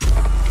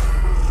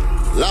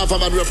Lava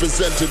man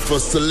represented for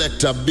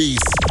Selecta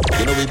Beast.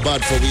 You know we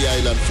bad for we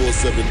Island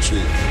 473.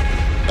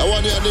 That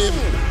one your name?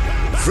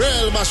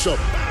 Vrel Mashup.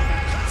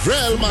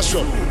 Vrel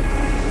Mashup.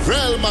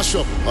 Vrel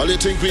Mashup. All you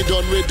think we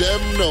done with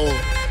them? No.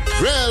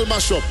 Vrel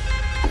Mashup.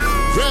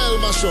 Vrel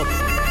Mashup.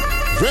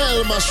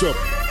 Vrel Mashup.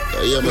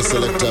 Yeah, my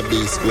Selecta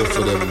Beast. Go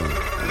for them.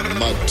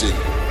 Mad thing.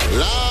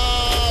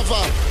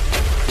 Lava.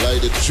 Like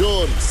the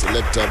Jones.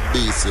 Selecta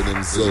Beast in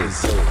him zone.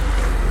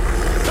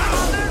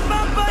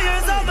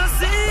 Vampires of the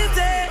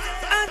city.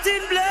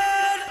 In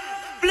blood,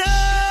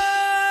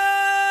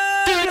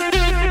 blood.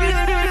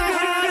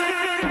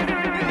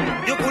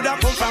 You coulda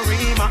come from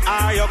Rima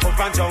or you come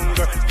from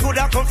jungle.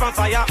 Coulda come from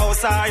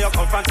firehouse or you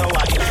come from tower.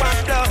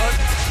 One blood,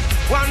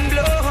 one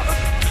blood,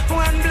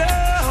 one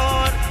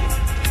blood.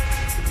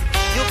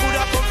 You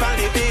coulda come from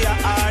Libya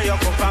or you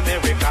come from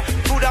America.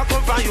 Coulda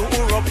come from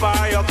Europe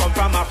or you come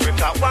from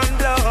Africa. One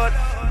blood,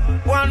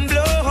 one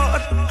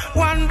blood,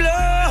 one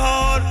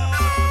blood.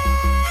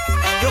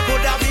 You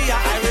coulda be a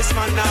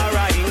Irishman or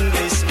a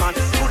Englishman.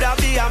 Coulda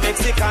be a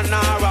Mexican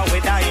or a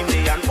with a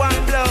Indian.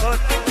 One blood,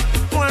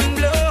 one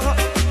blood,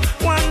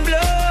 one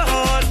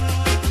blood.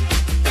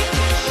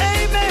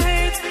 Hey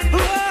mate,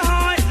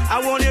 boy, I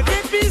want you to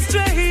get me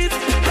straight.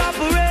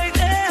 Operate,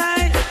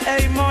 hey,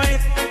 hey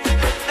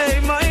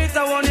mate,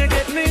 I want you to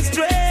get me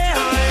straight.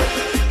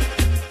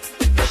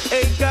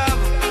 Hey girl,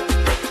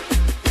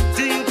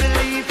 do you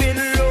believe in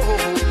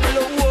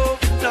love?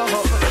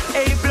 Love,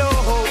 hey blow.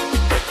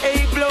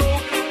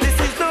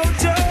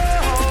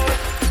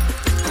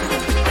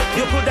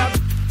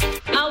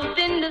 Out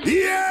in the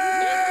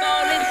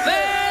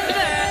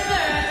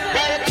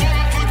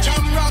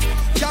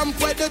jump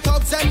where the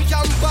thugs and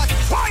jump back.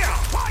 Fire,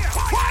 fire,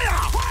 fire,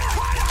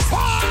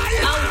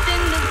 fire. Out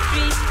in the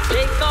street,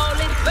 they call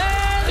it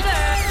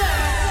murder.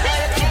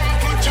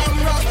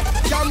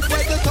 Jump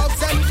where the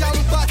thugs and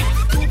jump back.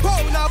 2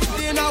 pound up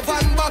in a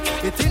van back.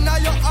 It in a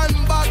your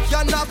handbag,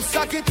 your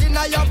knapsack, it in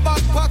a your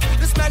backpack.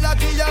 The smell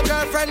of your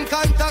girlfriend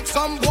contact.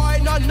 Some boy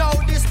not know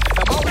this.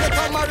 The only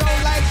come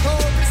around like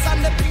tourists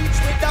on the beach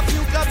with a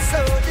few club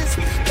sodas,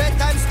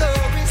 bedtime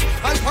stories,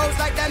 and pose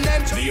like them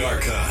The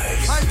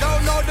Archives. And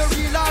don't know the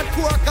real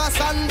hardcore, cause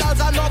sandals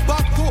are not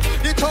back to.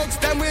 The thugs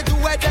them we do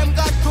where them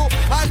got to.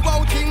 And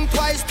won't think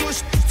twice to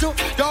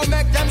don't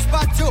make them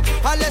spot you.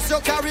 Unless you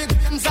carry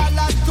guns a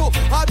lot to.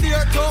 A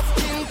beer tough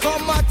king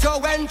come at you.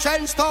 When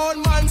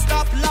Trenchtown man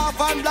stop laugh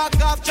and block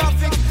off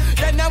traffic.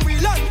 Then them we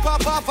learn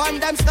pop off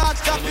and them start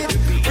stop it.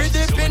 With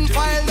the pin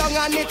file long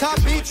and it a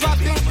beat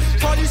traffic.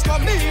 Police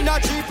come in a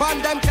jeep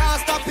and them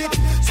can't stop it.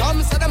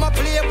 Some say them a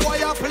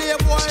playboy.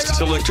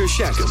 Selecta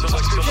Shakim.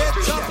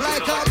 Get up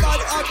like a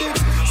bad addict.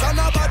 Son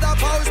of a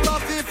post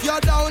off if you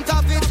don't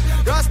have it.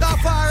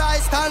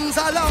 Rastafari stands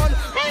alone.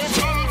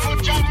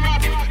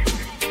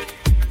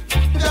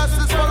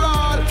 Justice for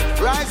all.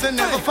 Rise and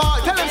never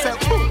fall. Tell them say,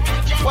 boom.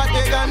 What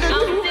they gonna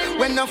do?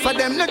 When enough of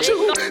them not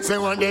true. Say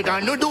what they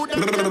gonna do?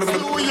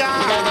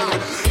 Yeah.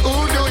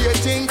 Who do you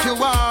think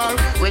you are?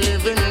 We're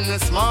living in a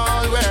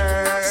small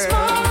world.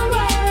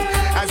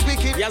 As we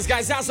keep. Yes,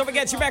 guys, that's how we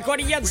get you back on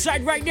the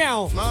inside right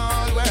now.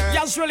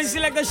 Yes, really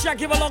Selecta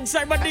Shakim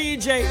alongside my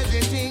DJ.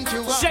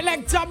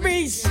 Selecta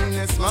Beast.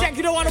 Take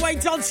it all the way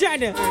till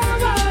 10.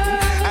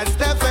 As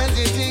tough as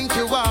you think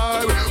you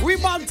are. We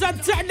want to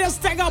turn this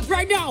thing up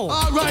right now.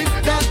 Alright,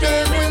 that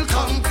day will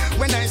come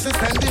when I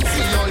stand and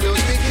see all those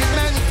wicked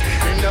men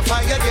in the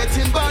fire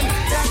getting burned.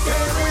 That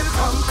day will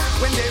come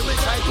when they will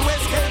try to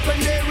escape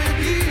and they will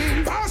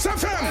be. Boss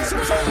of them.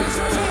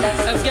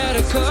 I've got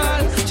a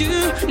call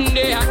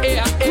today.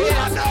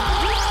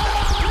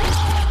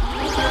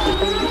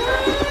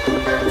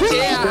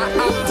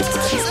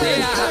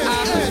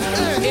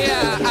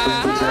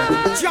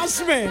 Trust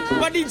me,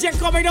 my DJ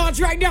coming out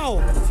right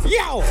now.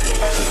 Yo!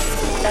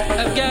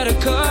 I've got a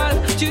call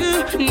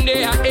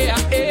today,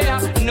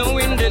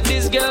 knowing that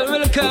this girl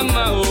will come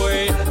my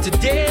way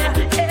today.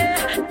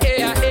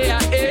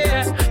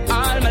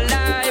 All my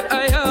life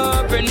I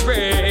hope and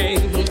pray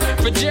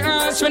for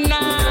just one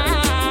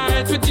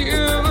night with you,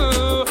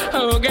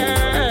 oh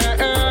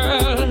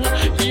girl.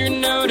 You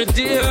know the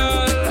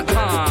deal,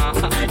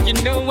 you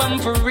know I'm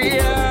for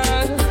real.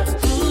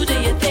 Who do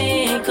you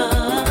think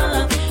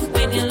of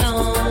when you're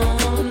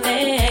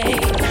lonely?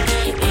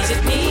 Is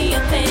it me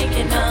you're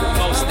thinking of?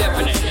 Most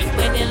definitely.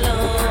 When you're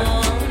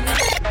lonely,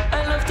 I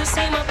love to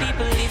see my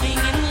people living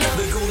in love.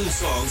 The golden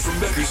songs from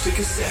records to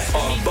cassette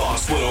on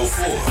Boss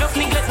 104. Not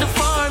neglect the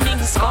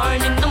farming,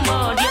 sparring in the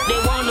mud. Yet they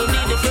want to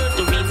need the dirt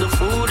to reap the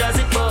food as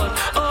it bud.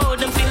 Oh,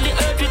 them fill the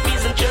earth with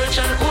peace and church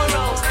and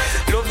whorehouse.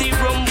 Love the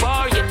rum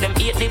bar, yet them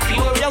eat the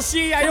pure. You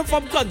see, I am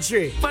from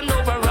country.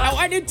 Now,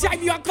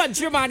 anytime you're a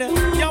country man,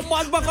 you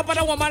must back up on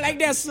a woman like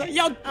this.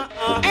 Yo,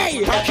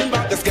 hey! Talking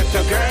about this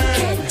ghetto girl.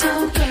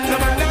 No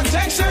man that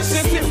takes her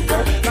simple.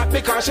 Not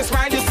because she's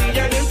fine, you see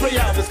her in play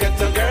of this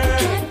ghetto girl.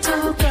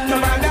 No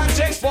man that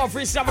takes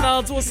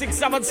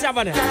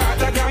 437-2677.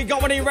 We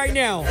going in right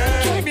now.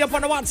 Hit me up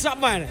on the WhatsApp,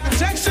 man.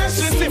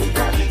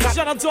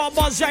 Shout out to our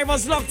bus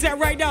drivers locked in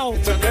right now.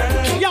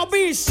 Yo,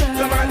 Beast,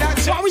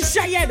 what we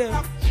saying?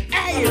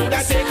 Hey!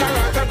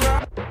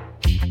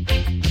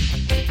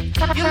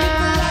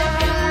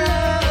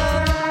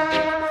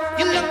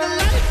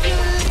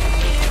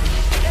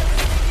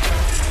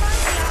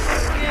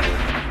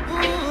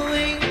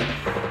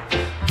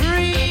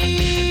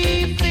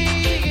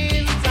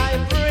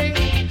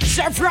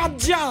 From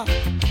Jah.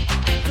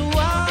 To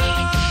all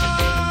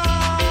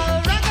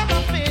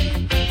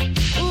ragamuffin,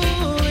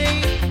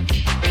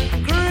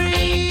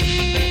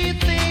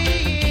 greetings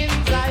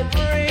I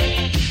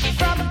bring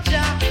from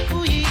Jah.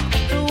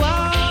 To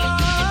all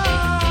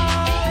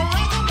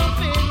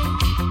ragamuffin,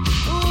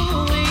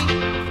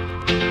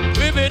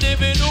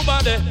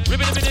 Ribbidi-bidi-doo-body,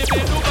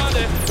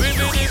 ribbidi-bidi-bidi-doo-body,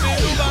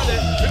 ribbidi-bidi-doo-body,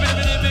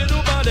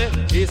 ribbidi-bidi-bidi-doo-body.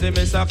 Easy,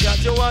 Mr. Cat,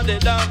 you want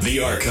it down.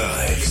 The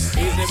Archives.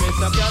 Easy,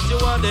 Mr. Cat, you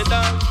want it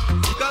down.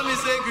 come and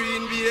say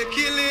Green be a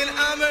killing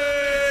a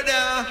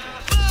murder.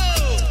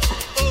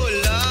 Oh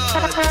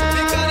Lord,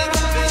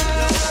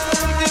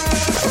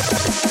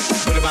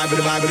 With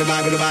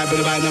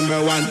the vibe, number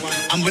one.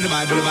 I'm with the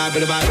vibe,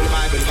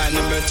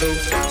 number two.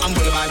 I'm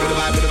with the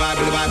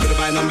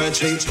vibe, number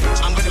three.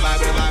 I'm with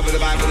the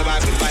vibe,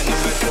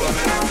 number four.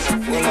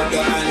 Hold up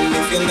your hand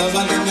if you love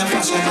and then you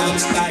fashion and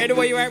style.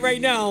 Anyway, you're at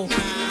right now.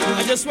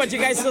 I just want you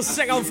guys to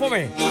sing out for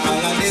me.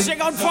 Sing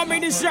out for me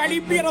this early,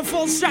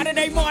 beautiful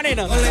Saturday morning.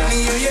 Let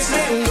me hear you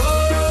say,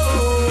 whoa.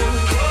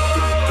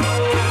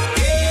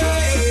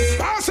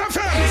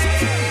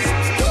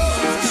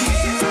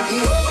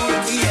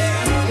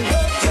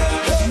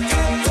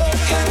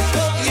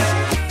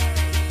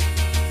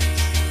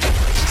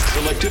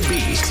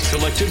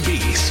 Selected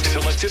Beast.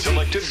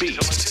 Selected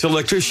Beast.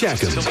 Selector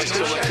Shakim.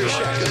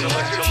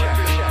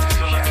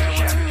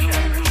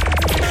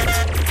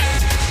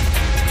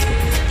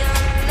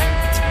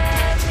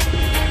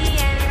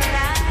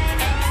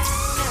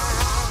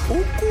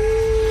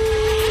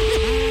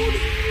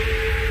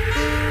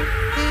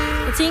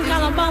 Ting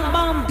kala bam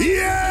bam.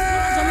 Yeah.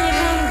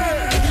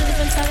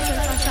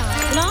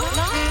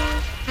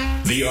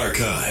 The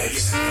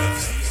Archives.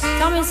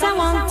 Come and say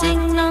one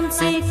thing,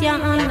 Nancy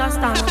can't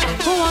understand.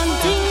 One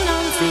thing,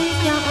 Nancy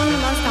can't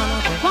understand.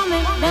 What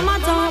make them a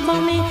talk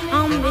about me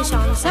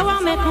ambition? Say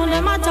what make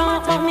them a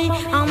talk about me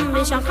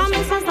ambition? Come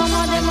and say some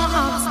of them a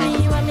ask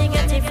me where me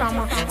get it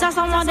from. Just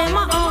some of them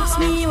a ask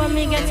me where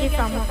me get it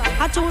from.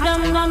 I told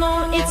them no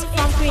no it's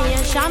from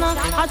creation.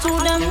 I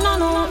told them no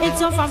no it's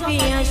from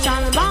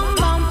creation. Bam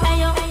bam hey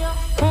yo,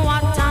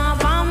 what a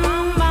bam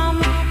bam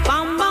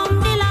bam bam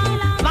dilang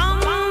bam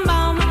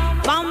bam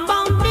bam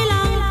bam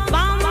dilang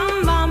bam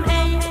bam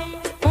hey.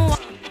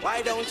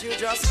 why don't you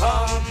just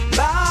come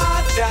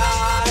back,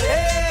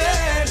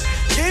 darling?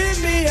 Give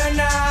me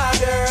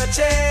another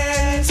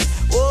chance.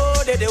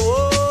 Oh,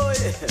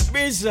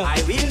 Miss,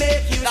 I will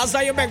make you. that's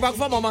how you bring back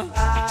for mama.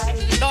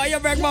 No, you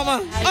bring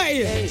mama.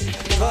 Hey.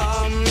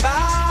 Come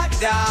back,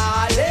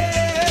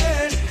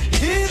 darling.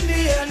 Give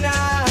me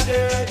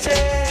another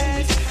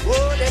chance.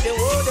 Oh,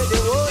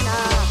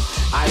 now.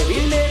 I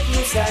will make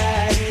you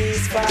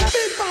satisfied.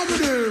 Big man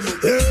with him.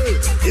 Hey,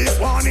 this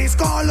one is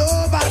called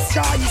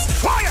Overchoice.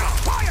 Fire!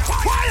 Fire!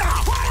 Fire!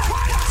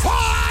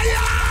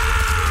 Fire!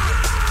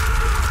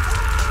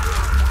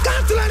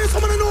 Got to let this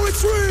woman know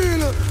it's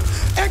real.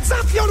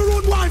 Exactly on the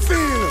road why I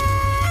feel.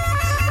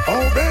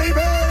 Oh,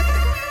 baby.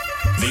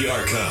 The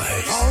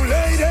Archives. Oh,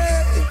 lady.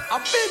 A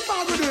big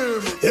man with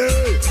him.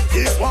 Yeah,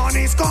 this one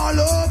is called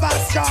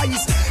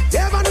Overchoice.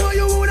 Never know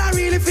you would I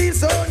really feel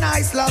so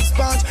nice, love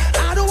sponge.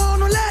 I don't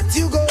want to let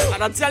you go.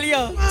 And I tell you,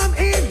 I'm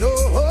in no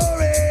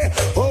hurry.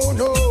 Oh,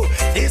 no.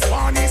 This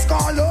one is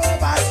called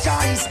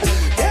Overchoice.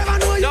 Never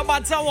know you no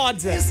matter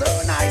what, feel so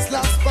nice,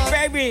 love sponge.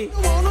 baby,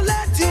 I don't want to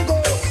let you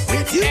go.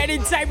 With you.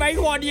 anytime I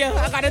want you,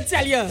 I gotta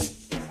tell you.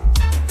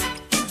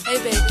 Hey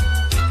baby,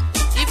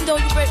 even though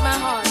you break my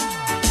heart,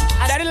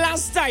 That the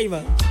last time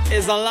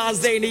is the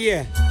last day in the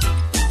year.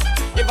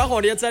 If I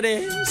hold you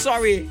today,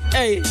 sorry.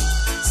 Hey.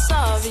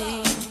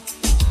 sorry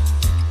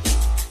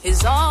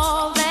is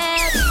all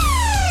that you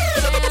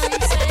can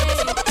say.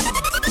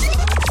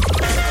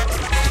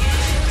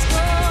 Years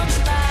go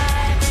by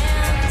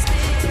and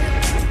still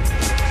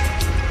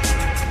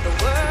the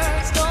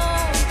words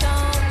don't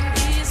come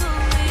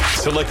easily.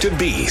 Selected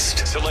Beast.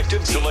 Selected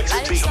Beast.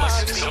 Like Beast. sorry.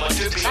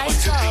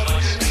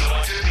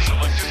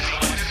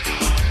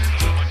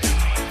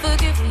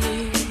 Forgive me.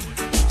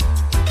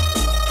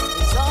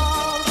 Is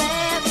all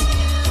that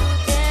you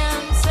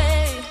can say.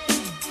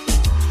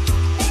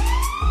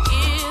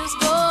 Years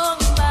go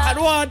by. I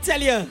don't want to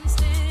tell you.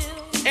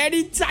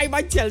 Anytime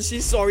I tell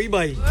she's sorry,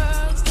 boy.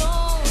 Words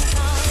don't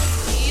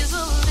come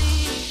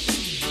easily.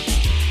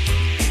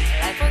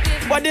 Like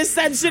forgive me. But this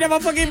time she never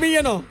forgive me,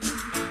 you know.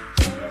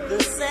 The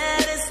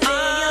saddest day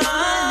of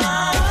my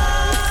life.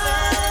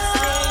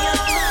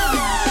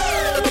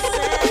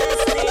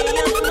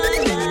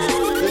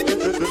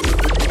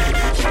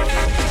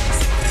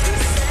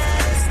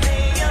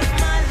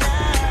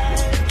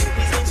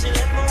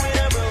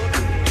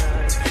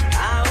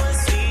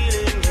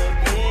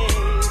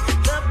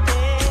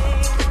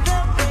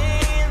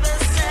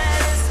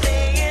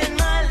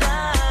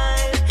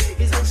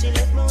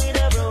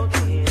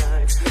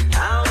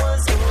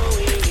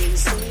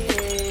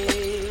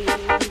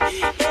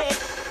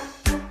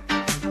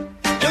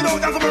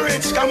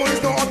 Come on,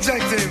 it's no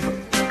objective.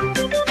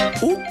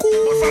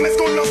 But from it's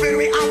good loving,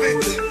 we have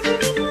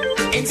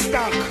it in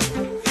stock.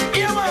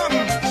 Yeah, man.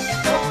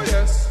 Oh,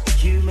 yes.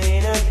 You may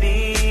not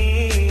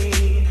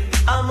be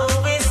a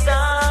movie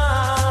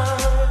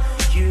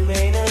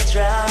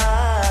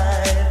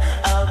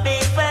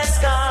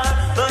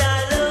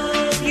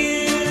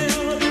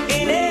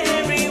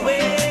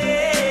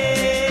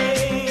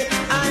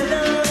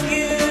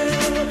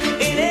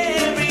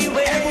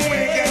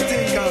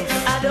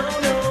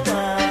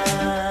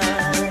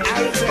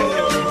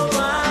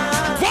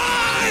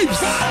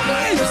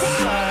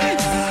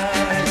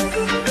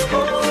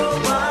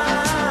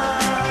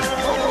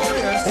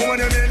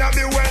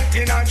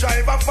can't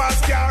drive a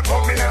fast car.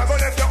 Come in and go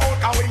left you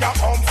out and we a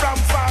come from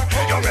far.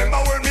 You remember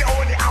when me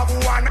only have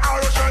one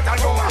arrow shirt and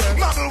you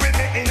muggle with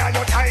me in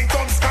your tight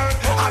up skirt.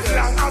 As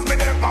long as me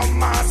there from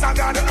Mars and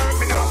God the earth,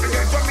 me not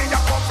forget where me a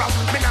come from.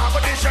 Me not go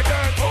dish your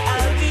dirt.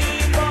 I'll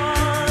keep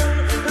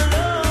on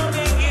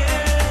loving you.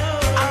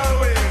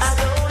 Always. I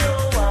don't know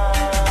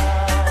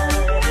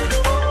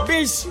why.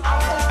 Bish,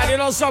 and you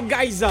know some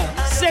guys,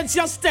 since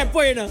your step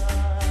in,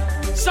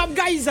 some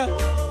guys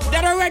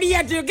that are ready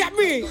yet, you get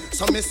me?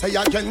 So me say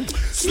again,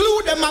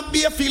 slew them up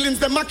bare feelings,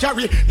 them a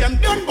carry. Them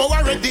done go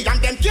already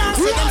and them can't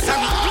say them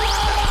sorry.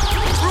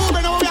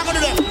 Ruben, how we are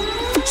gonna do them?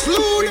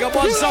 Slew we got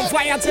burn some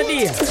fire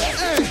today.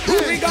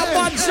 We got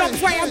burn some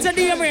fire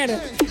today, man.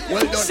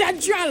 Well done.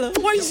 Central,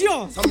 what is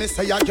yours? So me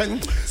say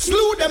again,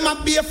 slew them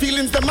up bare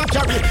feelings, them a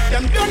carry.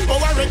 Them done go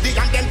already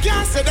and them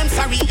can't say them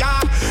sorry. Yeah,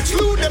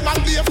 slew them up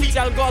bare feelings.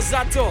 Tell God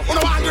that too. You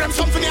know I them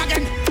something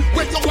again.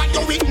 Wait, no what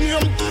you with me?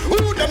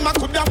 Who them a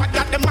coulda what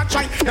that them a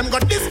try? Them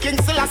got this king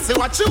Selecta,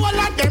 watch you all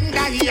of them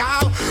die. Yeah.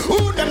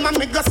 Who them a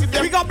me go see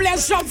them? We got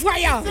bless some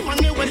fire.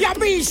 Yeah,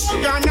 bish.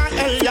 Gonna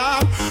hell,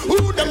 yeah.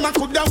 Who them a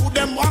coulda, who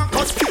them want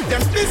us?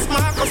 Them this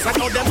Marcus, I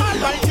know them all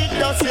like it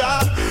does,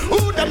 yeah.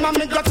 Who them a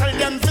me go tell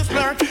them this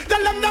flirt?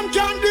 Tell them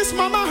can't this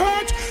mama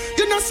hurt.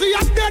 You know see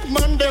a dead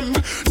man them,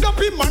 don't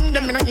be man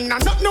them.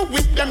 Not no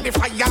with them, if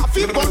I have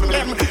to burn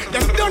them.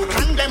 Them don't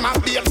condemn, I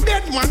be a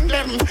dead man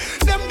them.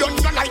 Them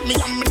don't not like me,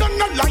 I'm don't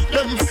not like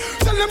them.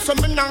 Tell them some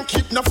men not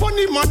keep no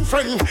funny man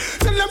friend.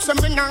 Tell them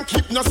some men not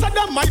keep no sad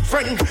my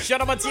friend.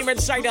 Shout out my team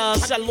inside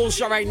St.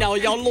 Lucia right now,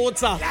 yo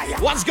Lota.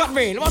 What's good,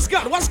 man? What's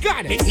good? What's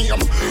good?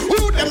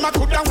 Who them a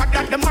coulda what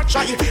that them a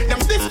try? Them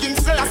this king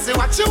Selecta,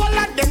 watch you all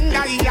of them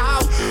die.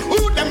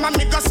 Who them a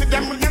me go see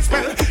them with them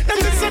spell? Them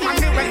the same and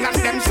they well and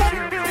them son.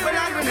 Well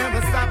I will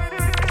never stop.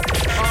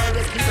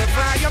 Always keep the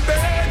fire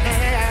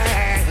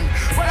burning.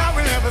 Well I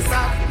will never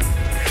stop.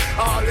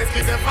 Always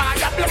keep the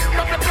fire burning.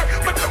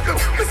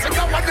 Listen, I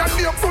want your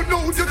name, blood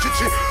out your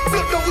chichi.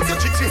 Blood out your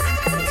chichi.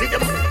 See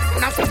them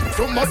now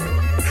so much.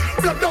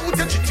 Blood out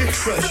your chichi.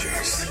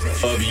 Treasures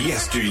of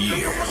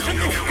yesteryear.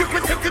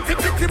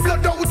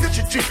 Blood out your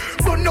chichi.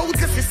 Blood out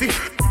your sissy.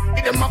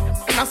 See them up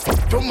now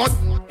so much.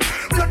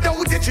 Blood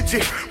out your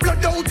chichi.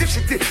 Blood out your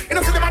shitty. You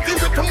know, see them acting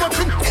with too much.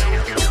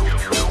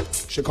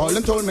 She called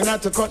and told me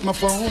not to cut my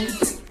phone.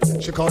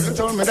 She called and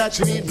told me that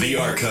she need the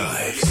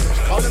archives. She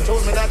called and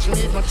told me that she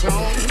need my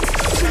tone.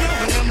 She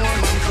loving them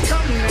one man to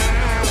come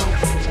now.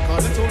 She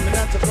called and told me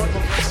not to cut my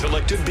phone.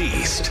 Selected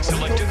Beast.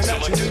 Selected Beast.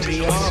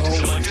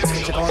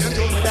 She called and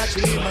told me that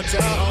she need my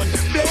tone.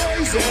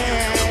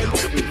 Blazing.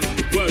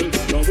 Well,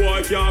 no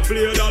boy can't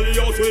play dolly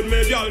house with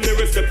me, girl. Me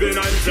will step in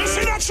and say,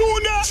 see that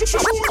tune there?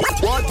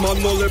 What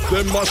man no left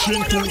them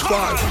machine too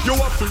far? You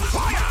have to.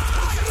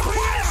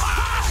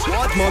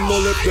 Bad man no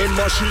let them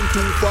machine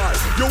too far.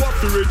 You have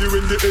to ready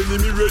when the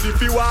enemy ready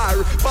for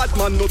war. Bad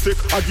man no take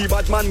a give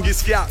bad man give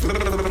scare.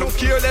 Don't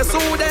careless who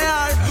they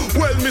are.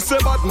 Well me say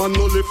bad man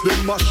no left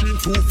them machine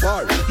too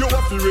far. You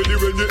have to ready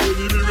when the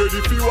enemy ready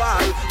for war.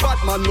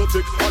 Bad man no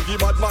take a give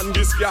bad man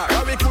give scare.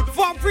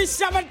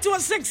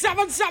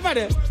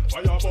 4372677.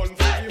 Fire burn for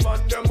the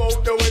man them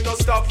out the way no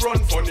stop run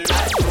funny.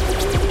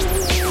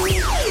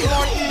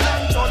 Lightning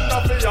and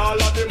thunder for all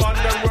of the man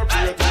them were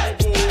pray to go.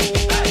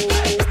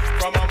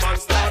 From a man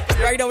start.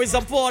 Right now it's a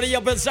party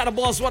up inside the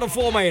Boss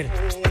 104, man.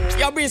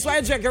 Yo, Beast, why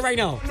you drinking right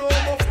now?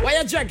 Why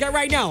you drinking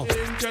right now?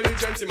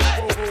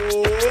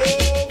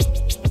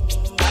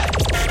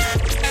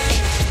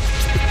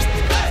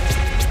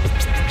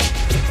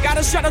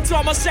 Gotta shout out to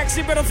all my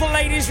sexy, beautiful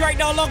ladies right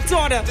now, locked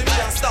on her.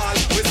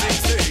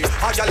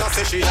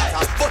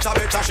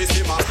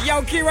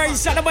 Yo, Kira,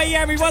 inside of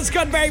Miami, what's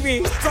good,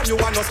 baby?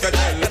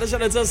 Gotta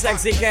shout out to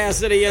sexy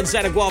Cassidy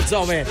inside of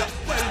Guapto, man.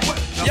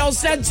 Yo,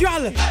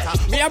 Central,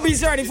 me a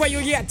busy ready for you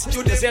yet.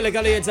 You see you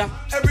later.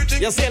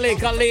 You see you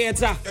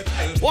later.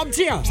 What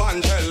here?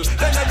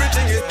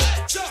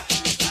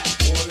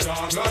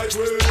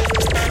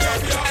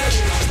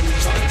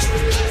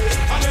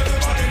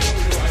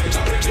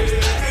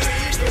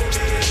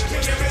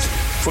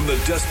 From the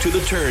dust to the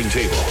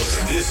turntables,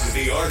 this is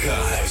the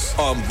archives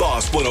on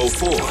Boss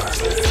 104.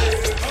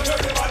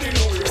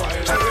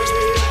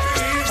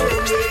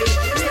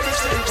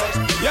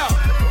 Yeah.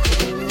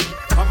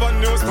 Have a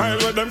new style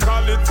where them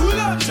call it full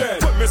on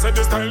jet. When me say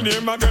the style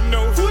name again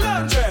now, full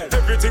on jet.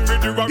 Everything we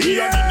do, we are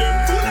give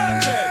them full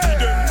on jet. Give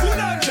them full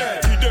on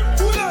jet. Give them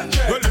full on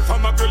jet. Well, if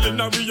I'm a girl in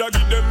a we are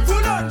give them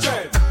full on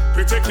jet.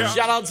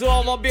 Shout out to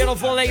all my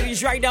beautiful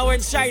ladies right now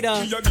inside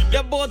her.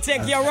 The boat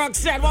take your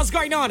Roxanne. What's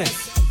going on?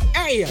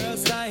 Hey,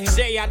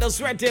 say at the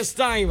sweatiest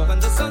time. When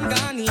the sun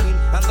gone in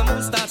and the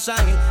moon start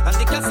shining and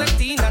the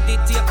cassette in and the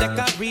tape they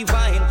can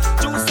rewind.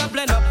 Juice a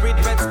blend up with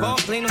red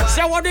sparkling wine.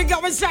 So what they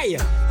gonna say?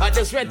 At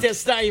the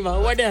sweatiest time,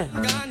 what the?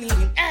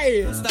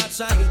 Hey, start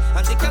shining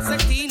and the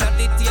cassette in and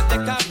the tape they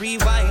can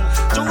rewind.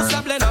 Juice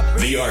a blend up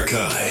with the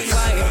archives.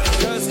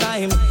 First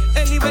time,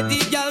 anyway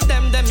the girl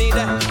them me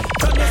there.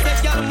 From you say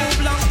girl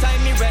move long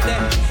time me ready.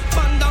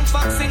 Band down for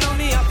vaccine on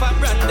me up a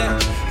brandy.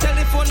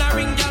 Telephone a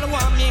ring, girl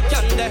want me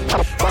candy.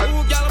 Two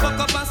girl buck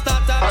up and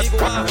start a big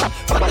war.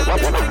 One of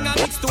them bring a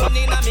big stone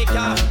in a me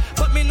car.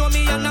 But me know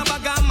me and a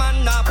bag of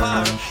man na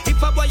par.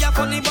 If a boy a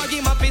funny bug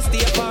him a piss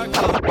stay park.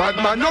 Bad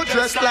man no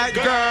dress like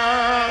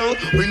girl.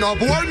 We no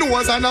bore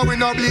nose and we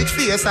no bleach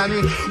face and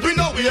we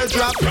no wear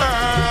drop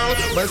girl.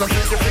 But some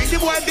pretty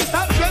boy this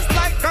not dress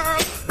like girl.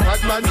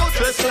 Bad man no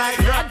dress like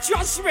girl.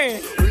 Trust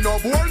me. We no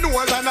bore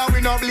nose and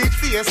we no bleach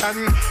face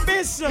and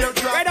miss.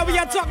 Right now we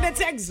are talking the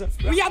text.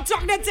 We are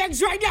talking the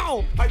text right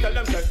now. I tell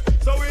them that.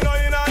 So we know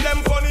in all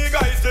them funny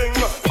guys thing.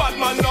 Bad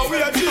man now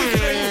we are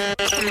cheating.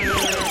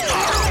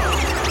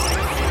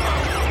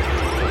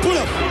 Pull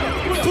up.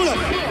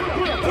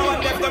 No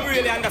one left them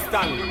really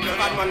understand.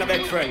 Bad man the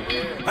best friend.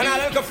 And I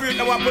like a freak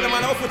them want put them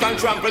on our foot and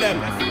trample them.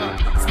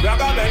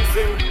 Bragga men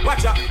sing.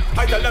 Watch out.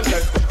 I tell them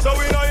that. So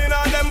we know in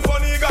all them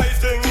funny guys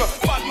thing.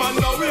 Bad man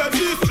now we are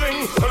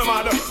G-string. No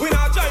matter. We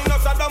not join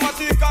us a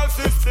dramatical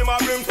system. A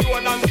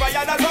brimstone and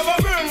fire that's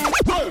over bring.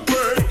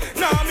 Bring.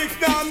 Now mix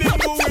do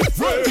it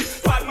way.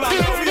 Bad man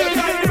now we are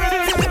time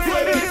bring.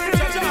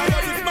 Cha-cha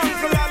got this man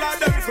for all of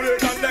them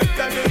freak. And next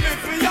time we live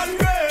free and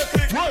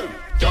basic.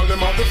 Tell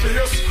them of the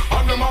fierce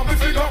and them of the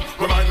figure.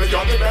 Remind me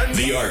of the bend.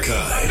 The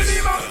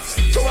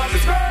Archives. So as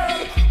this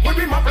girl will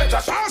be my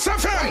pleasure. Pass a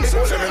fence.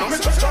 Tell them of the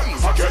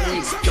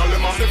again. Tell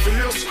them of the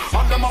fierce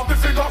and them of the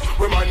figure.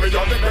 Remind me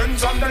of the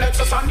Benz and the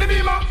Lexus and the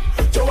Beamer.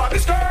 So as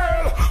this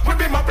girl will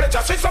be my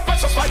pleasure. She's so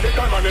precious like the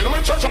diamond in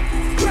my treasure.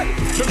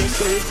 The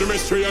mystery is the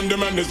mystery and the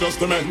man is just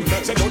the man.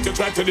 Say don't you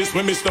try to this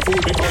with Mr.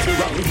 Fool because you're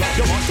wrong.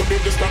 You want to be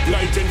the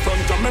stoplight in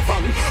front of me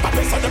fan. I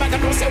guess I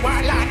don't say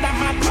why like that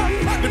man.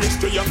 The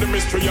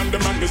mystery and the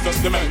man is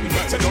just the man.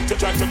 Say don't you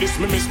try to diss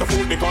me Mr.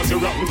 Fool because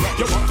you're wrong.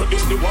 You want to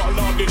diss the wall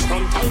on in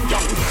front and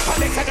young. I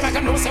guess I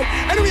don't say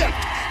anyway.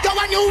 You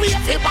want you wait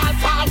for ball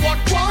forward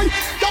boy.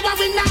 You want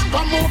we now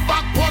go move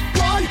backward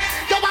boy.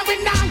 You want we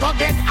now go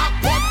get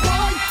upward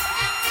boy.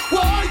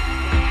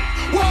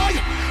 Why?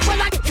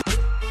 Well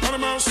I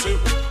mercy.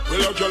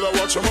 Will a girl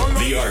watch them on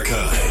The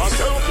Archives. I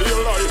still feel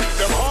like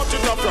them heart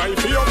is a cry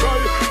for your cry.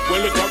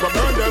 Will it ever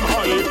burn them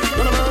high?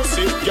 No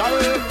mercy, girl.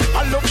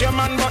 I look your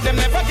man, but them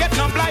never get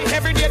no blight.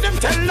 Every day them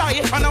tell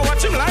lie, and I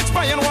watch him like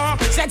spy and war.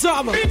 Set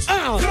up,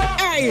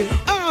 hey,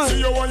 See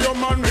you and your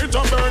man, it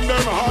a burn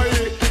them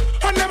high.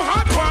 And them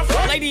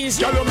hardcore ladies,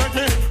 girl, you make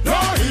me no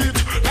heat.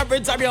 Every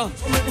time you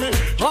make me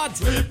hot,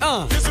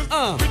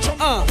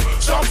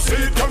 Stop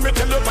seat, tell me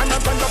tell you time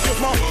and time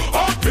of my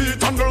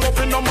heartbeat and the love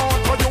in the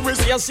mouth for you is.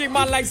 You see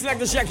man like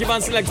Selecta Shakim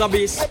and Selecta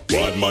Beast.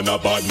 Bad man a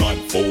bad man,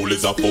 fool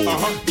is a fool.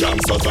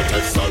 Gangsters a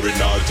text are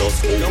in all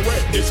just fool.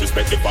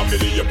 Disrespect the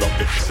family, you broke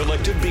the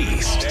Selecta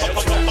Beast.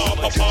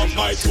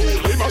 My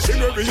tool. The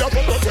machinery a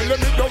go tell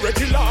them it no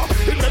regular.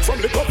 It makes from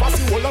little pass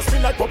you all a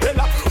spin like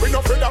propeller. We no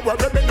afraid of where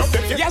we been up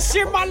there. You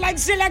see man like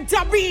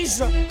Selecta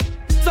Beast.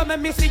 So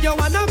me see you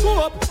wanna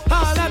go up.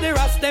 All of the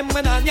rest them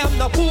when I am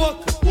no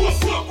pork.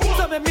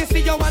 So me see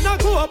you wanna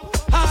go up.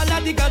 All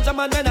of the ganja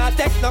man when I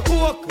take no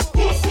coke.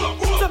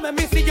 So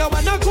me see you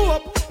wanna go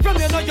up. From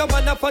you know you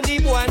wanna funny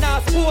boy and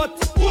a sport.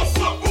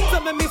 So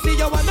me see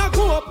you wanna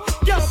go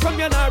up. Girl from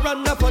you know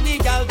run a funny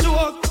girl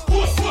joke.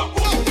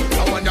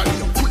 I wanna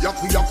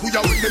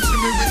kuya when them see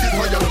me with the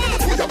fire.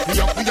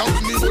 Kuya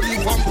when me body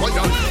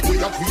vampire.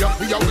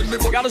 Kuya when me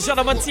body. Gotta shout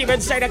out my team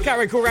inside the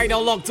Carrico right now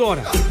locked on.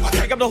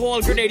 Pick up the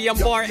whole Grenadian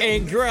bar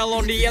and grill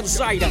on the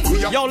inside.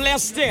 Yo,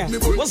 let's there.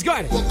 What's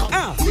good?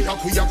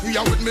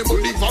 Kuya when me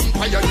body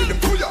vampire.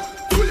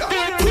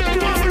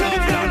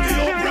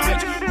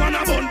 Man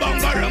a bun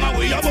bang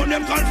we a bun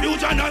them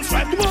confusion and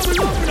strife.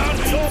 Love down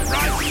we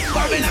upright.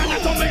 Babylon a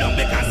tumble down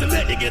because them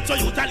let the get so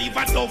you to live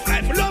a tough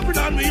life. Love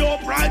down we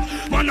upright.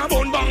 Man a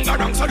bun bang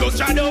so just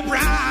try to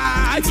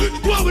upright.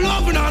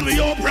 Love down we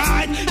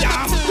upright.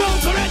 Yeah,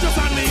 don't courageous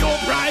and we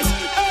upright.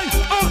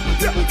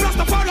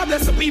 Rastafari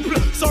bless the people,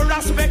 so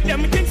respect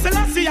them. King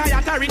Selassie,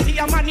 authority,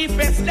 I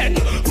manifest them.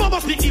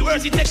 Mama speak the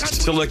words, he take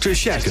Selecta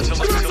Shakim.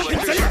 King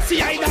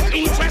Selassie, I don't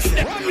interest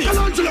them. I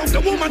don't love the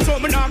woman, so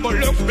me not go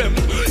look them.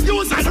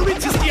 Use all the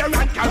riches here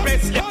and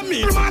caress them.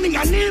 From morning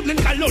and evening,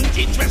 cologne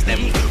teach dress them.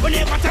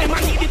 Whenever time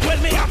I need it,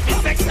 well, me have to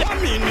sex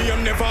them. Me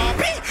name never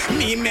happy,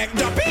 me make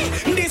duppy.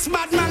 This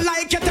bad man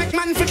like you take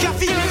man for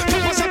coffee.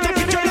 Papa shut up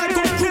picture like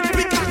a group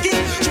big cocky.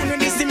 You know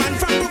this the man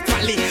from Brook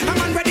Valley. A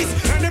man ready,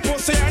 and the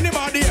pussy,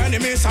 anybody,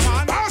 enemy, some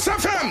man. Boss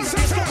of him.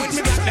 With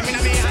me, black them in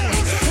a me hand.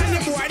 And the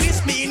boy,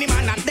 this beanie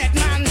man, a dead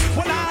man.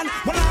 Hold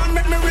on,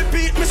 make me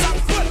repeat me some.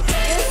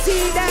 You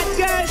see that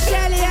girl,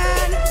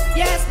 Shelly-Ann?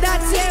 Yes,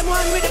 that same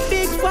one with the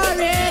big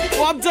forehead.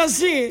 What does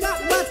she?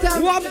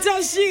 What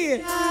does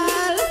she?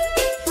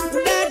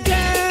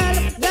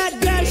 That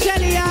girl,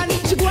 Shelly-Ann.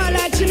 She go on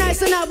like she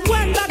nice and have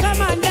one back of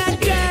man.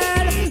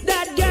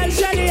 That girl,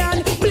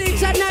 Shelly-Ann.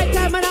 Bleach at night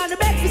time and on the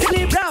bed for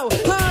sleep, bro.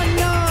 Oh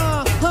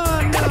no,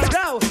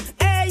 bro.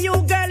 Hey, you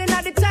girl in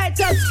the tight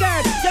top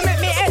skirt. You make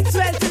me head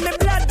swell till my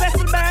blood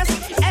vessel burst.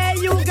 Hey,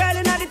 you girl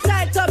in the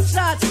tight top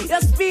shorts. You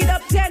speed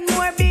up 10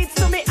 more beats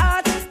to me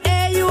heart.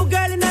 Hey, you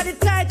girl in the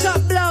tight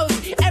top blouse.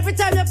 Every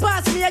time you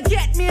pass me, you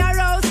get me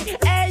aroused.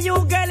 Hey,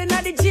 you girl in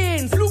the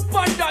jeans.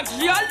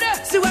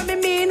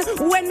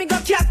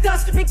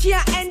 conscious. Me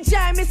can't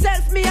enjoy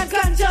myself, me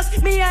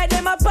unconscious. Me hide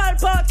them a ball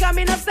park, and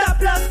me no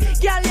stop loss.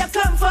 Girl, you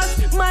come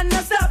first, man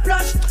no stop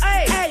rush.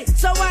 Hey, hey,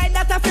 so why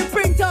that I fi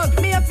print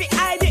out? Me have to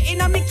hide it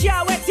in a me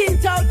car wet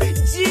tint out.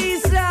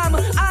 Jeez,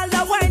 all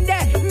the wine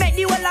there, make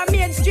the whole of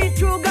Main Street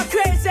crew go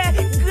crazy.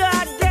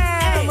 God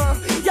damn,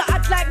 you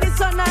act like the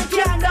sun and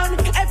can't done.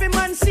 Every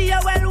man see you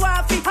well,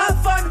 waffy,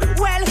 have fun.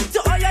 Well,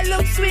 to all you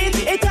look sweet,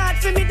 it's hard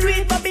for me do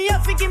it, but me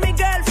have to give me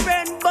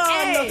girlfriend bun.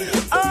 Hey.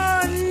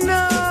 Oh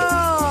no,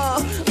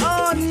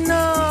 oh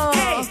no.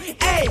 Hey,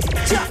 hey,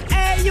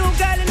 hey, you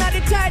girl in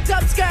the tight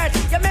up skirt,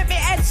 you make me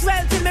head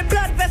swell till me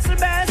blood vessel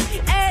burst.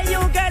 Hey, you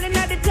girl in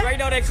the tight. Right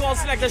now they call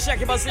Selecta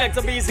Shakim and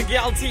Selecta Bees and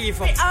girl teeth.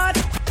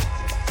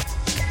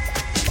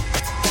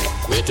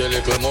 Wait a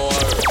little more.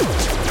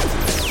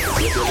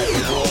 Wait a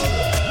little more.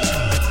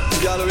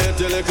 Y'all wait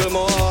a little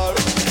more.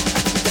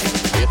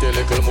 Wait a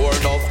little more.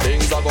 Enough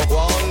things are go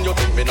on. You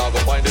think me not go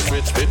find the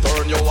switch to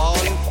turn you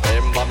on?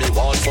 Remember me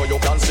one so you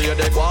can see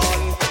the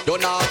one. You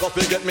not go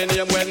forget me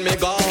name when me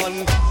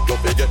gone. You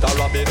forget a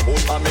Robin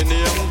Hood and me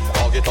name.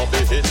 I'll get up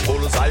the hit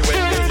bullseye when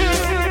you hear.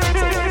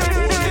 So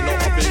don't me no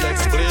have to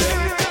explain.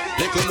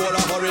 Little more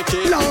a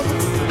hurricane.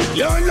 Love,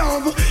 your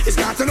love is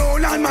got an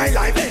hold on my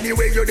life.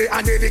 Anyway, you're there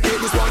and dedicate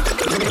this one.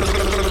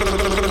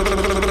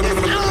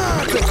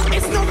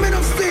 It's not made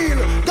of steel,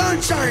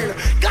 don't shine.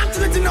 Got to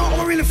let you know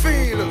how I really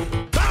feel.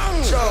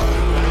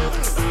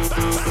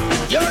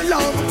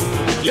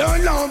 Your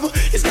love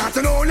is got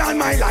an hold on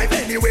my life.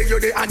 Anyway, you're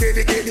there and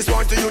dedicate this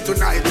one to you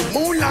tonight.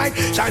 Moonlight,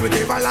 shine with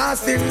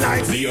everlasting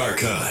light. The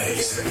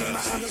Archives.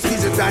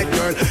 She's a tight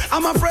girl.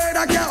 I'm afraid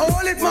I can't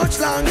hold it much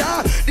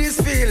longer. This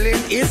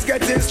feeling is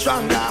getting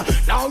stronger.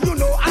 Now you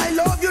know I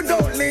love you,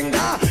 don't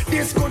linger.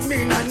 This could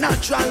mean a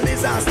natural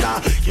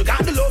disaster. You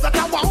got the love that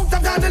I want,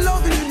 I got the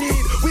love you need.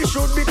 We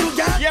should be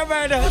together. Yeah,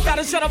 man,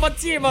 gotta shut up a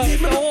team.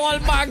 The whole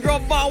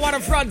mangrove bar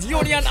waterfront,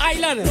 Union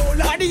Island.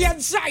 On the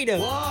inside.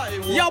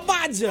 Your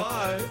badge.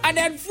 And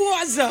then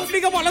force.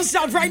 Big up on the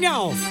sound right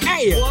now.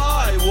 Hey.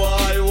 Why?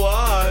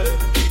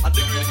 I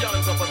think we're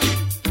yelling something.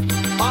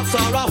 I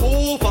saw a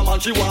hoop, a man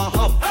she want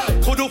have.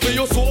 Could do for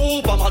your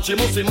soup, a man she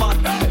must be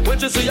mad. When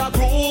she see a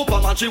group,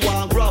 a man she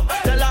want grab.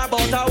 Tell her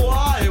about her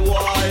why.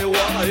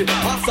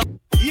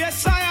 Yes,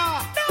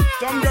 sire.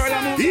 Some girl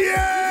I'm moving.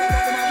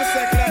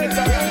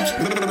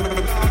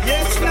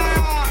 Yes,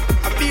 sire.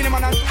 I've been him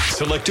on a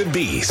Selected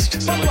Beast.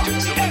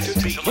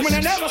 Woman, I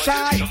never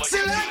shy.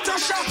 Selecta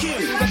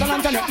Shakim. Let them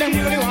internet, them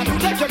you really want to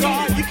take your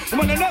guard.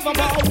 Woman, I never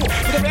bow.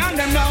 With every hand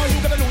them now,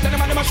 you gotta loot and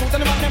them and them shoot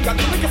and them and them got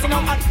to make it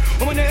now.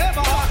 Woman, I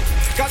never hard.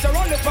 Cause you're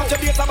on this bunch of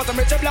beats, but I'm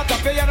rich and black,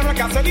 and I'm a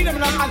gas, so leave them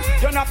in hand.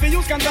 You're not for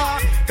use, can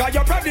talk. Cause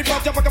you're probably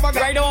fucked up, fuck.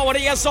 Right now, I want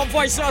to hear some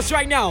voice notes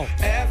right now.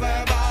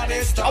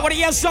 Everybody's talking. I want to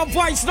hear some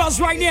voice notes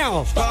right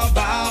now.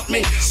 About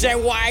me. Say,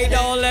 why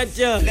don't let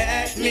you?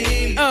 Let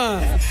me.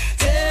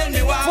 Tell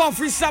me why.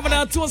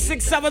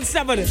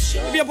 437-2677.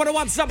 If you're up on the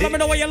WhatsApp, let me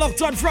know where you're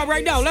locked on from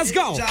right now. Let's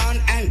go.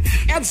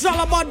 It's all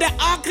about the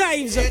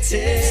archives.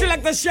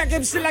 Selecta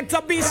Shakim,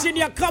 Selecta Beast in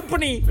your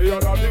company. You're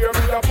not here,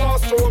 me a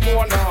pass to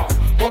more now.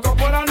 Walk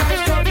up on a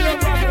nice girl, you're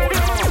Ramona.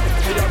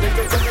 Me a big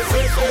to me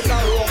say so na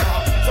Roma.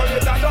 So you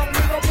that down, me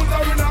go put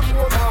her in a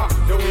coma.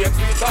 The way it's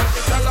sweet and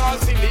she tell her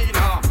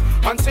Selena.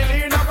 And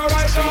Selena go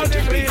right all the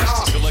cleaner.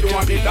 She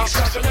want the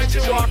doctor to make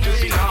you walk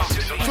cleaner.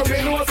 So me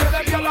know say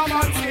that girl a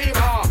man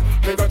schemer.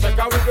 Me go check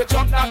her with the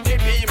truck, not the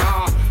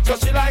beamer. So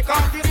she like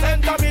off the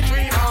center, me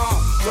dreamer.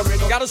 So me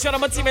gotta shout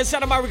out my team in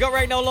Santa Monica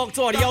right now, locked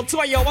on. Yo,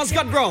 Toyo, what's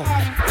good, bro?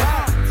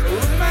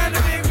 Who's the man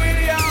to big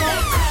video?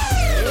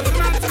 Who's the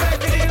man to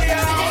make it in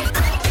here?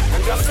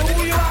 And just who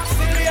you are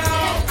still here?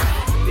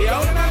 The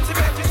only man to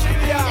make you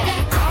chill here.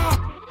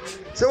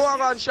 So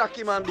what on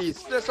Shakim and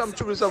Beast? There's some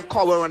tunes, some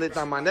cover on it,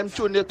 man. Them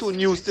tune they're too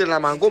new still,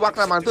 man. Go back,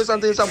 man. Play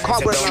something, some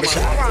cover, man.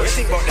 What do you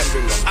think about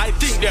them, I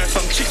think there's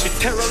some chichi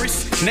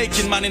terrorists.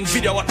 Naked man in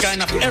video, what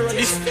kind of error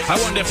this? I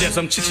wonder if there's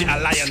some chichi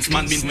alliance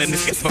man being when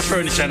this gets for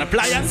furniture and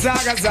appliance.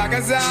 Zaga,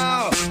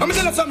 let me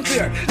tell you something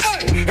clear.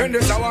 Hey, in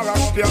this hour, I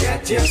hope you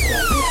get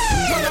yourself.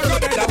 I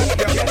hope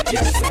you get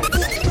yourself.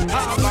 I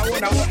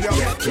hope you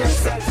get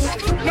yourself.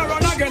 No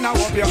run again, I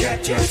hope you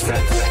get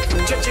yourself.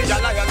 Chichi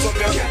alliance, hope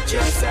you get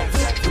yourself.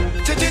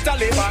 Chichi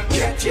Taliban,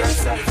 get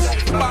yourself.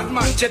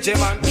 Batman, Chichi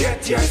man,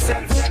 get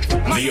yourself.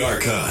 The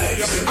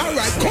Archives.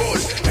 Alright, cool.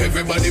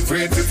 Everybody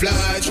afraid to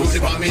fly through the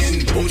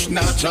bombing. Push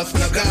not just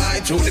no guy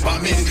through the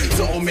bombing.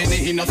 So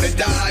many innocent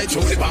die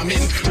through the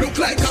bombing. Look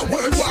like a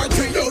World War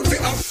III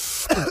outfit.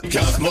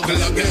 Can't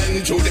smuggle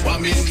again through the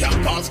bombing.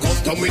 Can't pass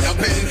custom with a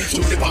pen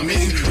through the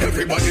bombing.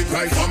 Everybody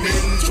cry for me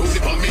through the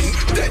bombing.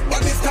 Dead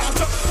body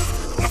start up.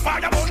 My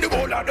fire on the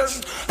wall of them.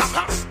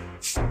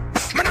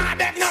 Man, I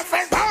beg no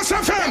friend. Pass a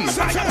friend.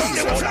 Fire on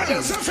the wall of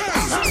them.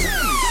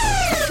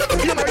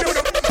 You know,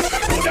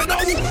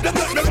 the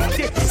blood me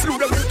rotty. Slew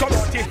them with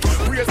karate.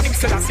 Real things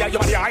till I see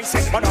you're the ice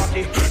and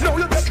monarchy. Now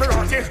you get me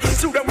rotty.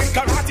 Slew them with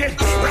karate.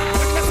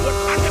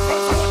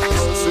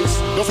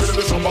 Don't get in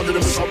the shop, don't get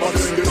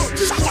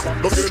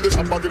in the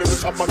shop.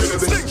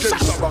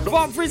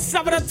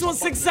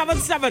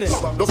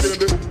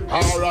 137-2677.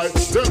 Alright,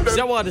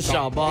 They want the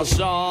Shabba.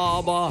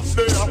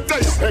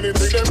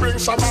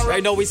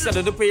 Right now we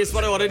setting the pace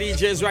for the other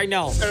DJs right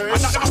now.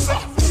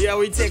 Yeah,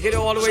 we take it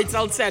all the way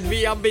till 10.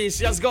 Me and Beast,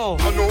 just go.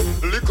 I know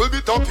little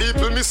bit of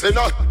people me say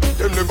that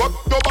them never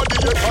nobody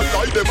yet can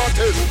lie them a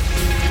tell.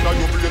 Inna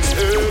your brain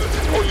cell,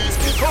 police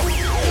pick up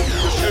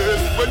your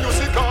shell when you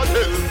see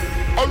cartel.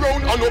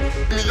 Around and up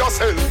me a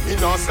sell. Me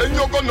nah send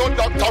you go no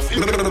doctor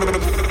feel.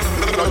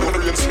 Inna your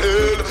brain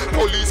cell,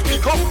 police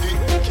pick up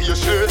the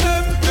shell.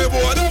 They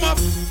boy them up.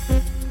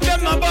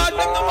 Them not bad,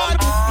 Man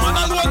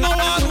alone no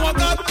one no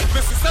God. Me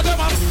sister them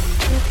up.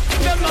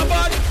 Them not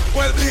bad.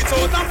 Well bleach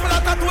out and full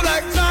of tattoo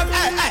like John.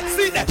 Hey,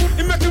 see that?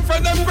 He make him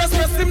friend them press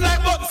him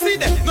like button. See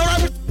that? No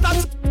rabbit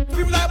touch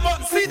him like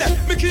button. See that?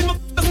 Me keep my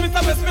Smith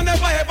and best me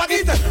never ever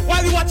get it.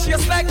 While you watch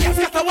yes like yes,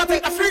 scatter what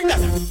take the freak that.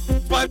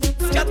 But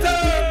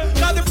scatter.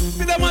 Now the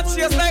them watch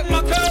yes like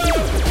my girl.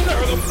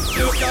 Girl,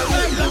 you can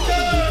like the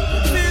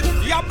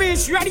girl. Your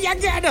bitch ready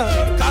again.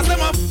 Cause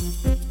them up.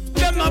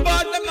 Them not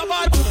bad.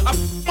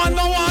 Man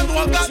no one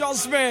no God.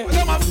 Just me.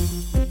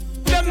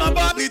 Them not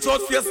bad. Bleach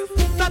out face.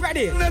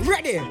 Ready. We don't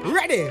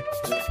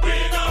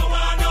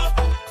want up,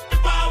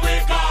 but we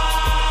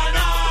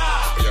gonna.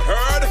 You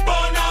heard?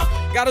 Burn up.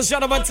 Gotta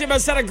shout out my team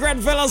and set a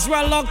Grenville as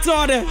well locked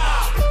on.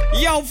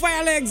 Yo,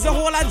 Fire Legs, the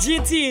whole of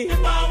GT.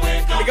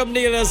 Pick up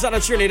Neil and set a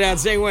Trinidad,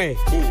 same way.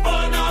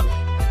 Burn up.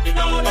 You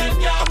know them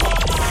can't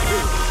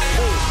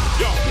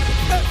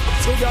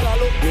So y'all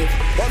look me,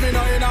 but me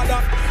no in a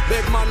that.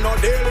 Big man no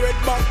deal with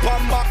back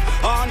pamba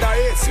under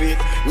 8 sweet.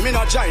 Me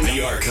no join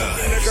the archives.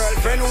 The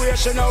girlfriend wear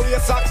she no wear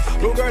socks.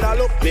 No girl that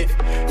look me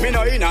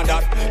no in a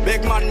that.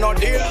 Big man no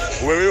deal.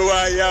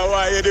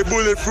 Why the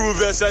bulletproof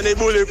vest and the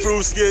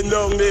bulletproof skin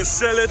down they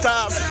sell it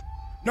off.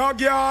 No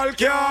girl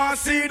can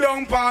see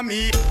down for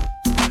me.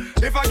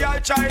 If a girl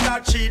try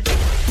that cheat,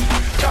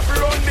 just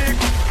run big.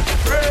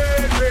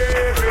 Red.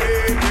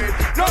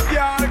 No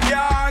girl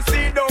can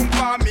see down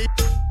for me.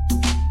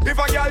 If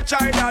a girl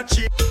try that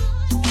cheat,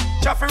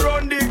 Chaffee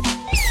run the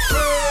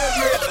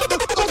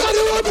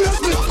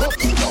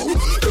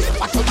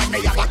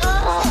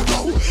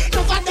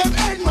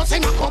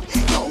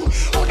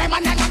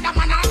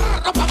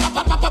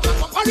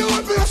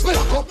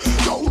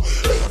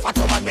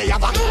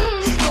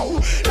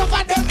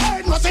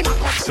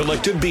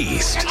Selected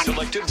Beast.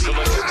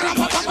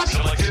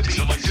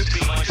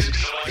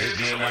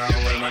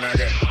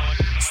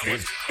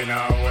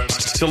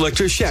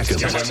 Selector Shakim.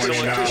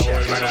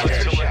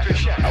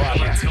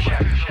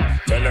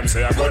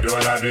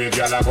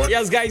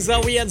 Yes, guys,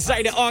 we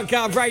inside the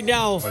archive right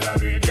now.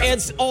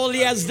 It's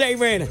only as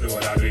Damon.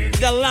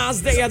 The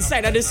last day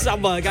inside of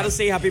December. Gotta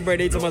say happy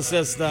birthday to my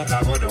sister.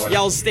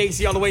 Y'all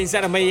Stacy all the way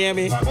inside of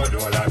Miami.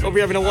 Hope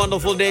you're having a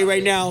wonderful day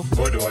right now.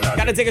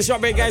 Gotta take a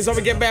short break, guys. When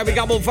we get back, we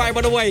got more vibe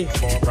on the way.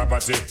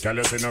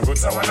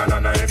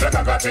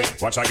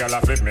 Watch a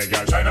girl flip me,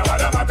 girl. China,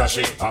 what a matter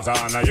she. After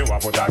Anna, you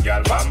put a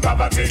girl, bam,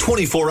 poverty.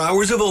 24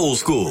 hours of old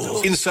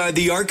school inside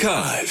the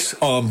archives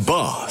on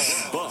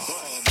Boss.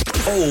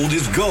 Old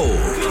is Gold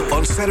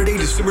on Saturday,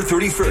 December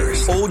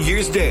 31st. Old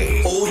Year's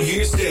Day.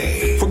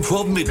 From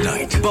 12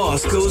 midnight.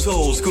 Boss goes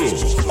old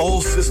school.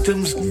 All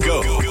systems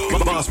go.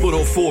 Boss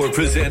 104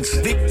 presents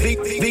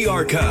the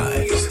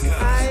archives.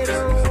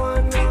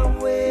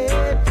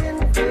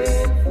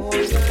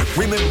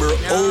 Remember,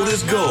 old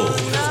is gold.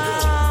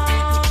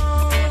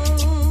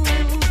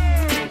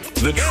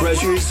 The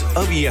treasures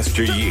of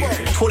yesteryear.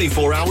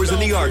 24 hours in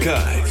the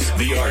archives.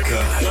 The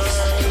archives.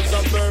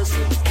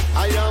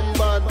 I am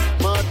bad,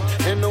 mad,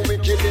 and no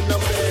wicked in the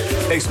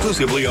bed.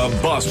 Exclusively on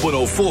Boss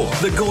 104,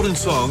 the golden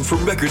song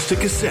from records to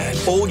cassette.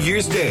 Old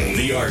Year's Day.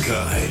 The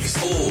archives.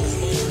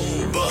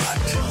 Old,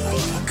 but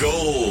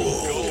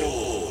gold.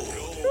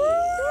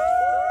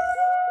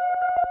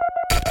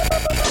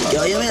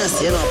 Yo, you mean I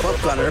say,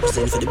 popcorn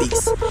represent for the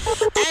beast. I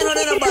ain't know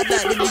nothing about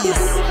that, the beast.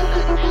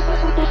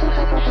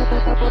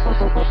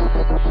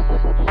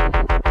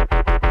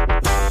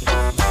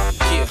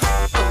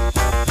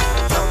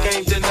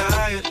 Can't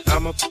deny it,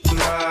 I'm a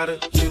rider.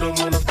 You don't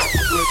wanna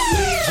with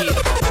me.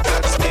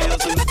 Got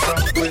skills in the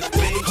front with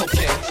me.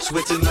 Okay,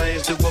 switching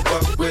lanes to a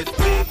buck with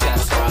me.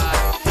 That's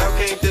right. Y'all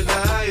can't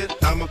deny it,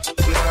 I'm a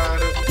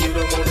rider. You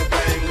don't wanna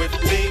bang with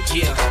me.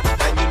 Yeah,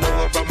 and you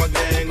know about my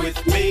gang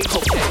with me.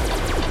 Okay,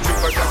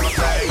 Trooper got my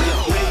bag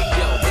with me.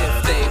 Yo, if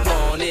they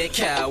want it,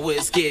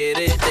 cowards get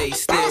it. They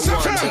still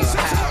wonder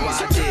how I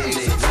did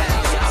it.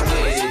 Now y'all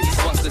with it. These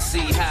fucks to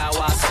see how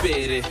I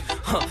spit it.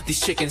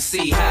 These chickens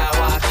see how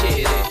I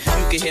kid it.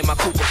 You can hear my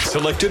Cooper.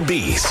 Selected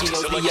Beast. You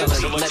know, be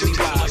yelling, let me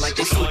ride like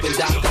they swooping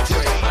Dr.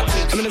 Dre.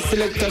 I'm in a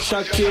Selecta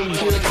Shakim.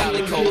 On the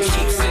Cali coast,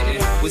 keep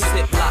sitting. With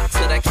zip blocks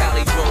to that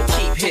Cali bro,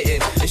 keep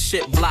hitting. And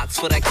shit blocks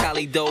for that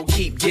Cali dough,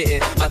 keep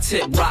getting. My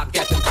tip rock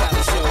at the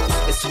Cali shows.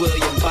 It's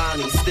William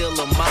Bonnie, still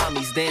a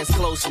mommies. Dance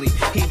closely,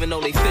 even though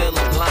they feel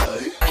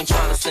blind. I ain't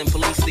trying to send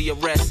police to your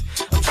arrest.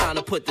 I'm trying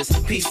to put this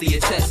piece to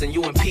your chest and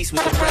you in peace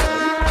with the rest.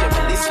 Get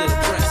released to the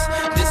press.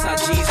 This how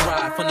G's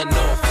ride from the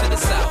north to the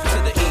south to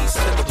the east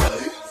to the west.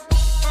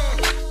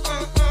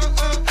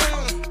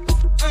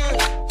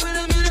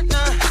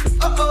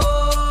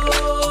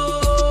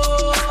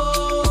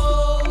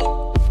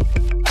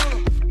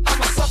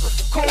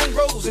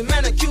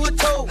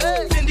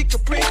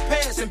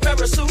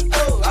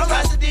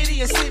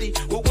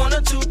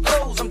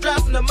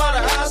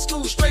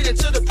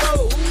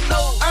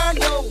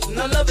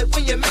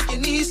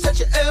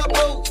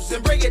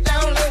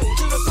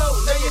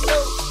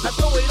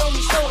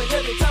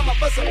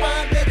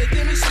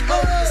 give me some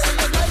more, send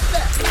it right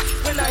back.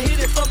 When I hit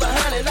it from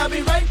behind and I'll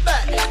be right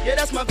back. Yeah,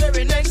 that's my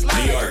very next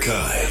line. The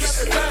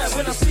Archives.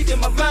 When I'm speaking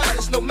my mind,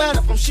 it's no matter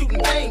if I'm shooting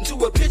game to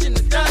a pigeon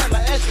to dime.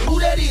 I ask you who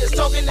that is,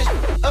 talking that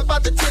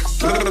about the tips.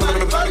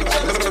 Somebody probably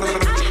jealous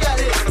because got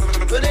it.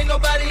 But ain't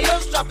nobody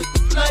else dropping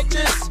like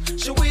this.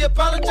 Should we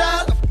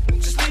apologize?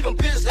 Just leave them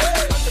pissed.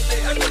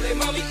 Hey, under they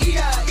mommy,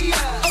 E-I.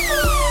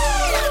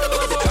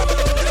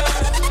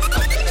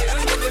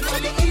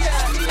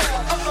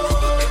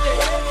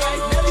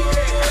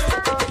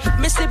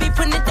 Mississippi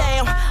putting it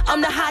down.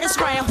 I'm the hottest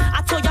round.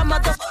 I told y'all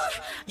mother,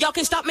 y'all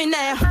can't stop me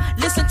now.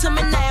 Listen to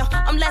me now.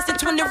 I'm lasting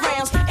 20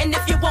 rounds. And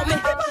if you want me,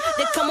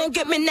 then come on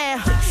get me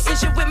now.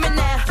 Is you with me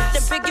now?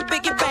 Then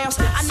biggie bounce.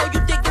 I know you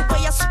dig the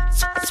way I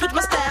switch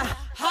my style.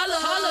 Holla,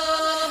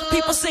 holla.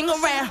 People sing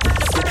around.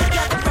 Now people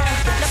gather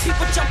around. Now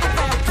people jump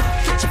around.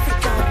 Get your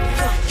freak on.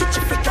 Get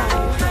your freak on.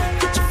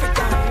 Get your freak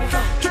on.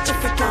 Get your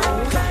freak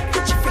on.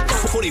 Get your freak on.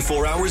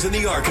 24 hours in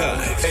the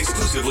archive,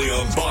 exclusively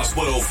on Boss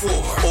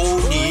 104,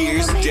 Old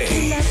Year's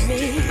Day. Let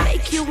me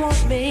make you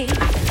want me,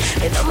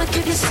 and I'ma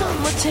give you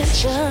some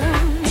attention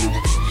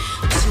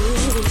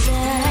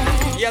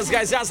tonight. Yes,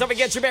 guys, that's how we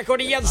get you back on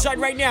the inside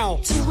right now.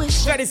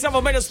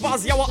 37 minutes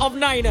past the hour of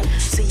 9.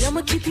 See,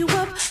 I'ma keep you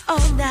up all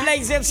night.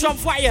 Blazing some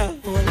fire.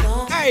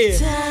 Hey,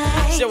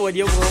 so what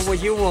you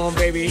want,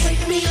 baby?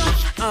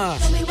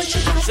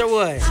 So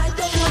what?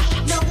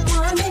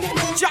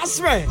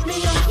 Just me.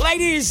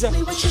 Ladies,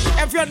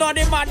 if you're not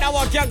in man, now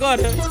what you got?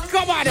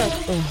 Come on.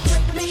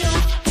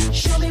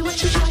 Show me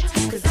what you got,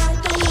 'cause I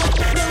don't want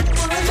no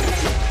one.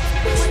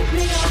 Wake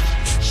me up,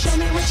 show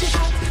me what you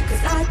got,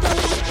 'cause I don't want.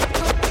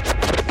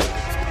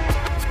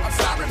 I'm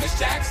sorry, Miss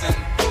Jackson.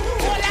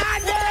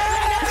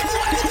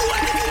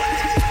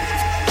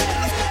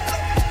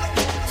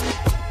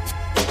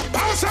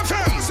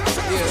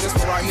 Yeah, this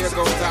one right here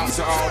goes out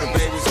to all the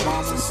babies,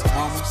 mamas.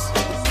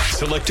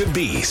 Selecta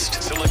Beast.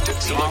 Selecta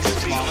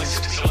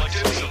Beast.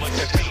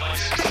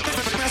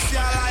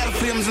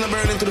 Flames in the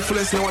burning to the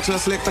fullest. Now watching the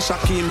Selecta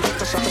Shakim.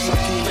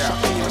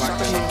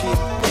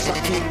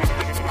 Shakim.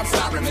 I'm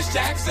sorry, Miss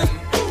Jackson.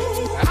 I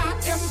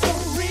am for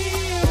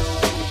real.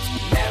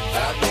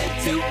 Never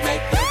meant to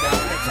make you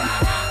down to cry.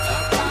 I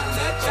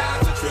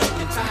apologize a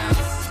trillion times.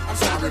 I'm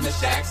sorry, Miss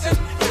Jackson.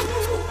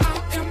 I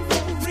am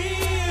for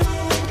real.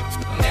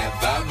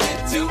 Never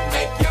meant to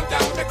make you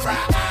down to cry. I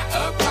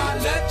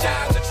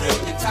apologize a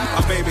trillion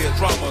times. My baby is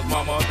drama,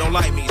 mama. Don't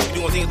like me. She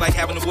doing things like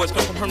having the boys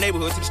come from her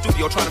neighborhood to the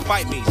studio trying to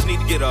fight me. She need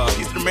to get a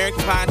piece of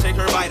American pie and take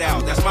her bite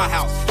out. That's my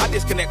house. I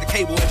disconnect the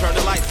cable and turn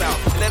the lights out.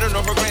 And let her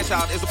know her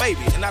grandchild is a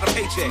baby and not a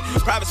paycheck.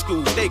 Private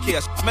school,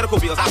 daycare, medical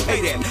bills, I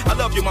pay that. I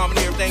love your mom and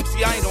everything.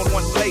 See, I ain't the only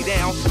one to lay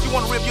down. She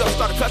wanna rip you up,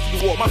 start a custody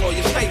war. My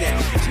lawyer, stay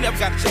down. She never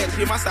got a chance to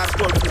hear my side of the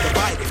story because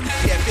divided.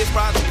 She had fish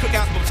fries and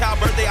cookouts for my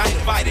child's birthday. I ain't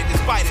invited,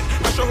 despite it.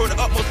 I show her the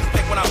utmost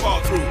respect when I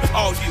fall through.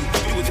 All you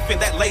would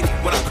defend that lady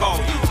when I call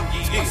you.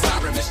 I'm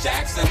sorry, Miss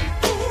Jackson.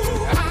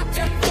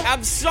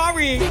 I'm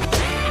sorry.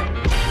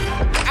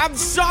 I'm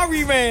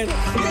sorry, man.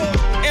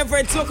 If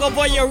I took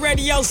over your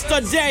radios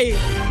today,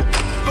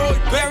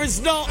 there is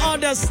no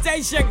other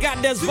station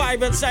got this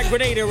vibe and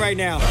Grenada right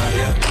now.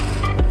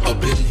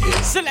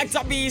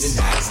 Selecta Beast,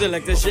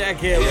 Selecta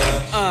Shakim.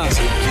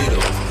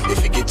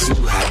 If it get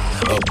too hot,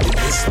 up in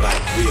this spot,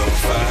 we on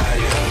fire.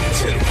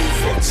 Tell the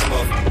roof on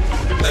smoke,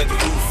 let the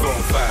roof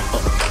on fire.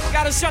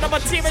 Gotta shut up my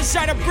team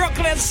inside of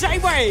Brooklyn,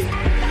 same way.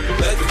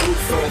 Let the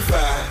roof on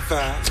fire.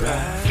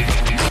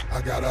 I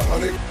got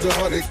 100 to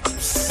 100.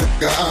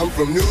 I'm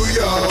from New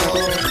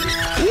York.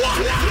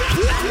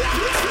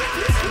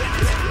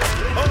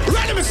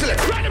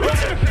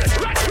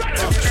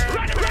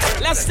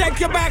 Let's take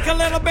you back a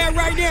little bit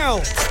right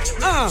now.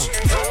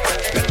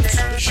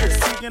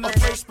 In the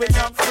place, but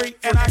I'm free,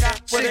 and I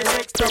got what it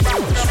takes to rock the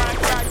mic.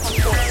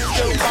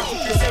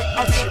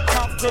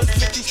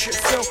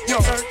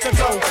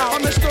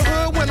 I'm Mr.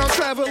 Hood when I'm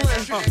traveling.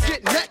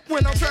 Get neck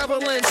when I'm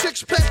traveling.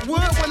 Six-pack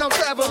wood when I'm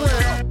traveling.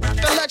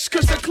 The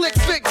Lexus, the click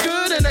fit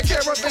good in a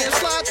caravan.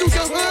 Slide through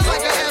your hood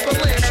like an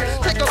avalanche.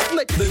 Take a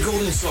flick. The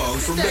golden song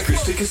from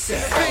records to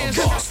cassette on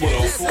Boss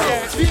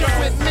 104. Eat up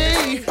with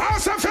me.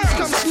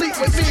 Come sleep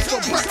with me for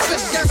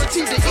breakfast.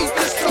 Guaranteed to eat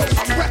this toast.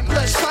 I'm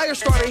reckless. Fire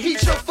starter,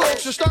 heat your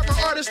folks. And start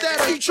my artists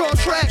that'll eat your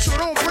tracks. So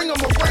don't bring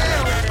them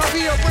around. I'll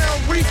be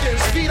around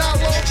Ricans. Feet all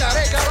loca.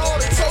 They got all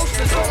the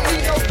toasters. Don't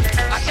need no.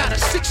 I got a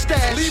six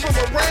stash. Leave them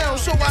around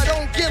so I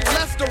don't get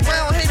left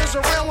around. Haters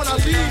around when I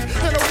leave.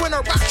 In the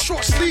winter, rock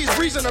short sleeves,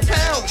 breezing a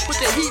pound. With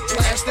the heat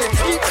blasting,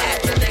 heat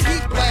acting, the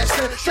heat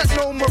blasting.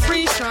 Techno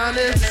marine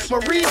shining,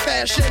 marine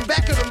fashion,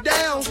 backing them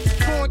down.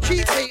 Going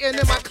keep hating,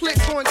 and my click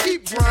going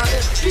keep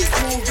grinding. Keep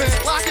moving,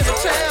 locking the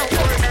town.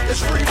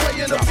 It's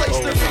freeway in the place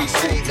to be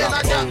seen. And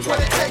I got what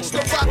it takes to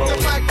rock the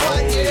mic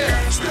right here.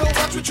 Still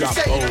watch what you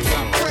say to me,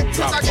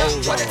 Cause I got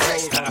what it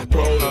takes.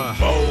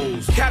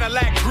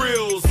 Cadillac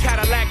grills,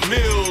 Cadillac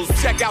mills.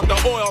 Check out the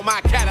oil my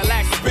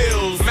Cadillac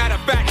spills. Matter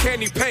of fact,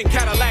 candy paint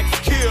Cadillacs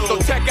kill. So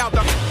check out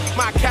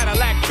my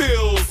Cadillac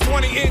bills.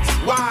 20-inch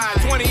wide,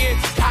 20-inch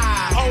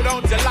high. Hold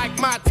on to like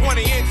my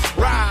 20-inch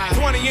ride.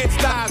 20-inch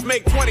thighs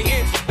make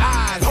 20-inch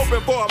eyes. Hope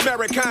hoping for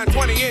American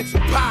 20-inch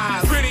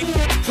pies. Pretty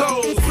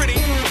clothes, pretty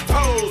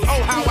pose.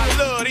 Oh, how I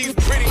love these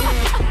pretty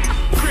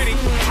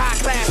high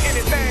class,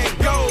 anything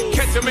goes.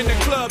 Catch them in the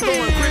club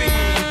throwing pretty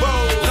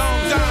bows.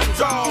 Long John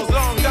draws,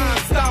 long John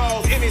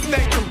stalls,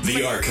 anything from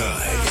the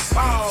archives.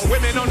 Oh,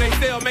 women on their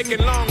cell making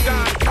long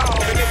John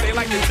calls. And if they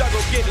like to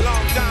juggle, get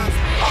long Johns.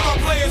 All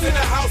the players in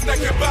the house that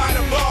can buy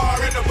the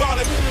bar and the ball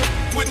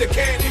with the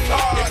candy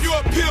car. If you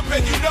a pimp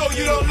and you know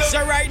you don't look.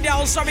 So right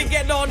now, somebody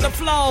getting on the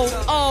flow.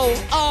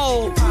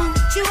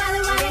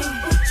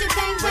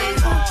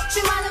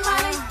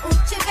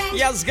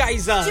 Yes,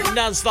 guys,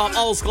 non-stop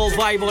old school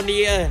vibe on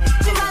the air.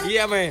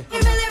 Yeah, man.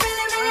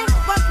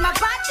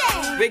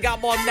 We got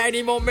more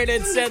 90 more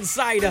minutes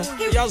inside.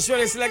 Y'all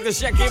really select the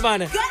Shakim,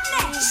 man.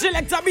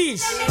 Selecta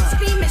beats. He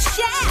really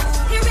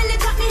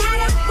taught me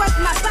how to work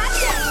my body.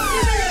 He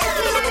really taught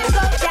me how to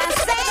go down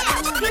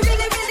south. He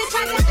really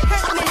tried to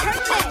hurt me.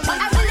 I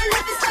really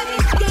love his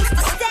fucking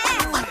gangsta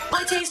style. I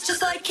taste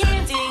just like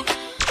candy.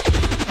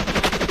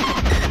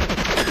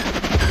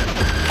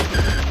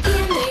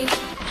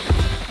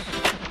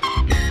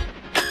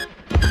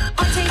 I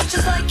taste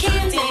just like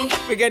candy.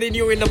 We're getting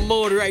you in the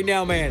mood right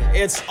now, man.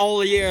 It's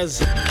all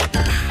years.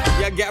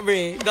 You get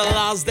me? The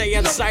last day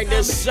inside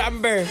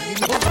December.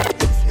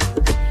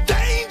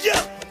 Danger!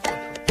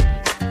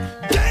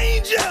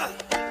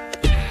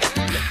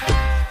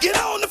 Get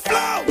on the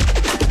floor!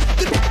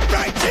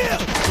 Right here!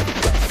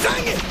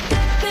 Sing it!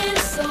 Been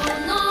so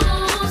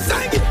long.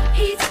 Sing it!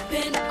 He's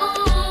been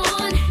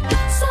on.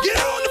 So get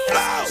on the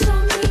floor!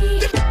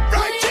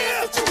 Right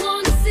here!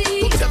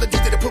 Don't tell the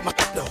DJ to put my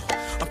on.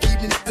 I'm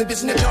keeping the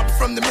bitch in the jump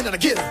from the minute I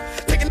get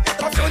her. Taking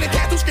off, showing the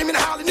cat through, screaming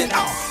and howling and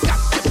all.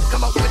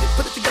 Come out with it,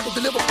 put it together,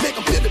 deliver, make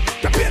them feel it.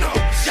 I've been on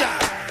shine.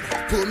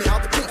 Pull me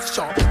out the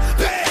pencil sharp.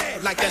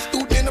 Bad! Like that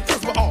student in the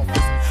principal office.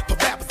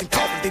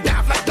 They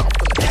dive like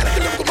dolphins. Can't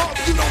deliver them all,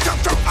 you don't jump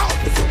from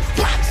office.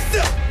 Watch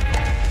yourself.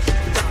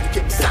 You're bound to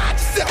get beside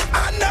yourself.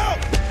 I know.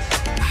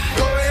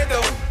 Go ahead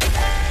though.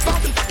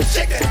 Bump it,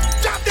 shake that,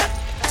 drop that,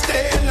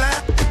 stay in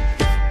line.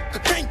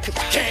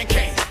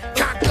 Can.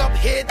 Cock up,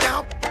 head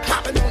down,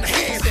 popping on the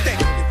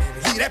handstand.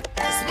 Leave that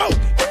smoke.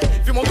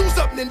 If you wanna do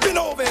something, then bend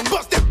over and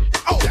bust that.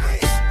 Oh,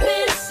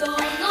 been so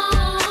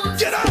long.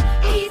 Get up.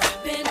 He's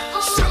been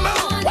on. Come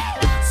on.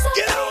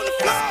 Get on the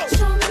floor.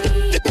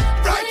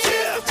 Right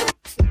here.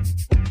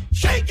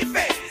 Shake it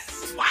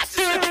fast. Watch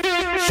yourself.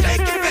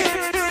 Shake it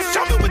fast.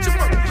 Show me what you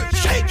work with.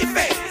 Shake it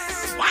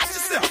fast. Watch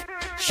yourself.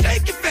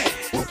 Shake it fast.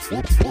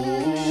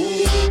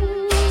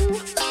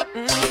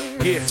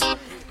 Yeah.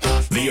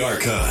 The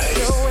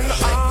archives.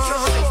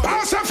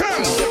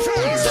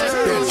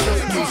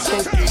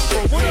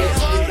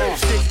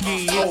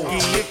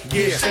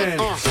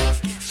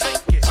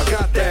 I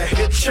got that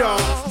hit, y'all.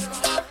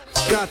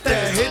 Got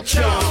that hit,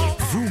 y'all.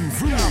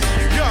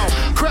 Yo,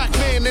 crack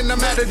man in the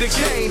matter of the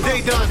game.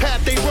 They done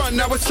had they run,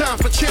 now it's time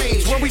for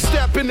change. When we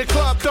step in the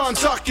club, done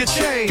tuck your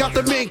chain. Got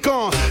the mink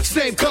on,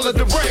 same color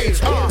the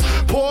range.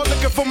 Poor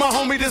looking for my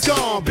homie that's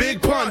gone.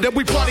 Big pun, then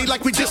we party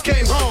like we just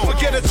came home.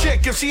 Forget a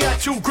chick if she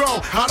act too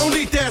grown. I don't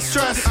need that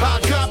stress, I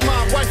got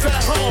my wife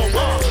at home.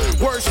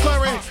 Words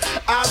slurring,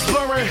 eyes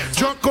blurring.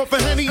 Drunk off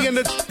a Henny and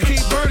the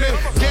keep burning.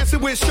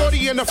 Dancing with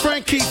Shorty and a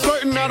friend keep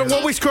flirting. I don't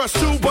always crush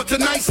too, but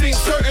tonight seems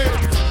certain.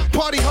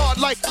 Party hard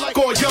like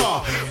all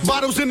y'all.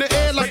 Bottles in the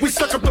air like we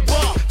stuck up the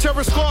bar.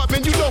 Terror squad,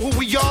 man, you know who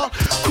we are.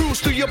 Cruise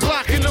through your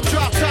block and them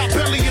drop top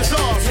belly is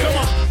ours. Come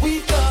on.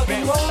 We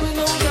clubbing, rolling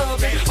on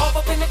dubbing. Off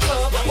up in the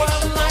club,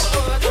 wildin' like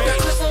bud.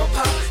 Chris on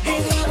pop,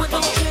 hang in with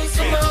no chase,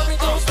 and now we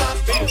don't stop.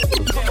 Come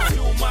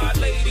through my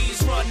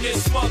ladies, run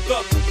this month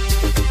up.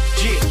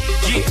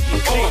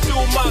 All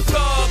through my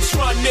thugs,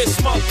 run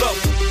this month up.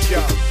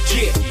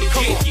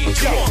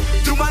 Come on.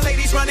 Do my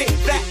ladies run it,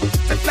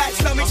 the flat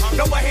stomach,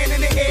 throw a hand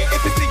in the air.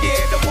 If it's the year,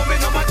 the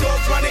woman on my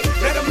dogs run it.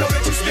 Let them know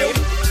that you still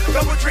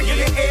throw a drink in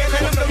the air.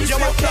 Let them know you still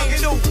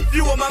thugging.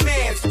 You are my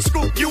mans,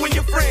 Scoop, you and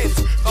your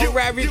friends.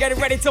 Alright, we getting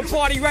ready to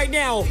party right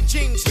now.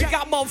 We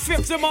got more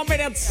 15 more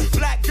minutes.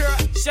 Black girl,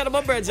 shut up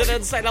my birds and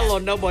inside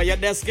alone, no boy. Your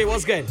desk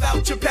was good.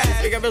 Out your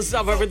past. Pick up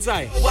yourself every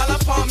time. While I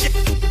palm you,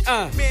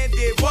 man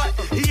did what?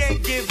 He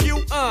ain't give you.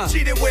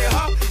 Cheated with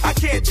her, I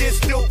can't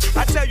just do.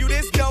 I tell you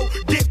this though,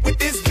 get with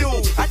this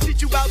dude. I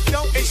teach you about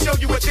dope and show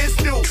you what this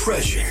do.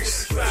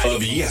 Treasures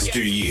of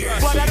yesteryear.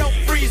 But I don't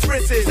freeze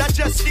wrists, I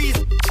just seize.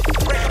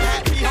 Break them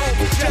happy home,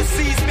 just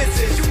seize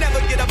misses. You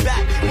never get a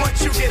back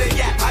once you get a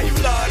yap. How you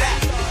love that?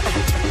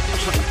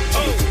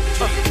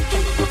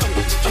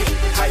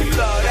 How you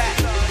love that?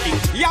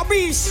 Yo,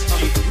 beast,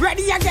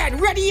 ready again.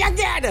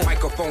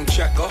 Microphone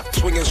checker,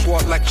 swinging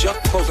sword lecture,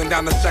 closing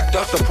down the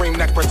sector, supreme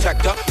neck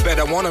protector.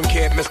 Better want him,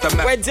 kid, Mr.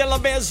 Mac. Wait till the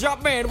bass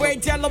drop, man.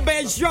 Wait till the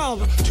bass drop.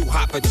 Too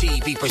hot for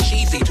TV, for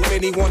cheesy. Too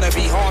many wanna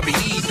be Harvey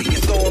easy.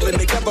 It's all in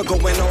together,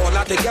 going all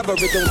out together.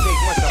 It don't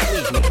take much to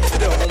please me.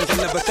 Still, homes are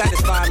never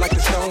satisfied like the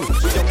Stones.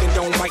 Joking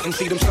don't bite fighting,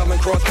 see them selling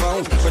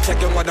crossbones.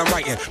 Protecting what I'm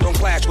writing, don't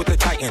clash with the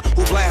titan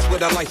who blast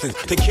with a license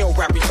to kill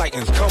rap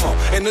recitants. Come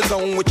on, in the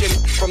zone with your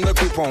from the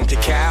group home to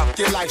Cal.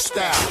 Your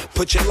lifestyle.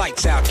 Put your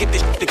lights out, get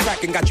this to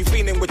crackin', got you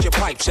feeling with your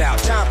pipes out.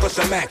 Time for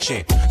some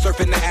action.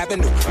 Surfing the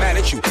avenue, mad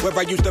at you, where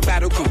I used to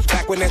battle cruise.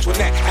 Back when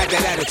Antoinette had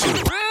that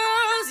attitude.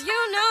 Girls,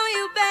 you know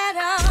you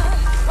better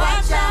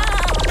watch out.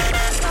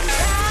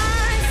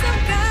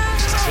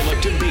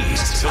 Selected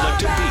Beast,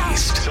 Selected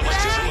Beast,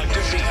 Selected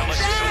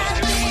Beast.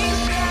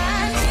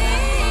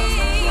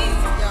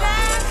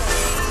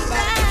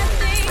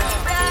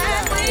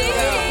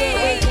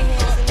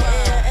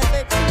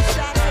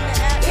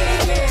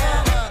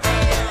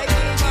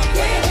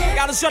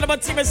 Got a shot of my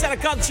team inside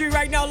the country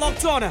right now,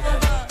 locked on her.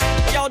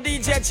 Yo,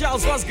 DJ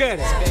Charles, what's good?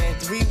 It's been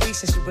 3 weeks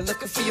since you were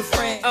looking for your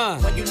friend.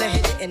 When you let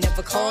it and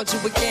never called you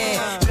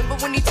again. Remember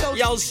when he told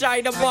you? Yo,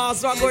 Shine the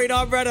boss, what's going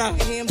on, brother?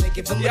 Yeah,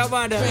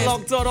 man,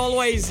 locked on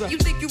always. You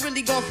think you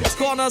really gonna fit?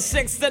 Corner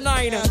 6 to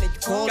 9.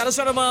 Got a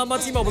shot of my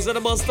team up at the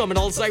bus stop in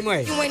all same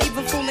way. You ain't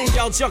even fooling.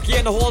 Yo, Chucky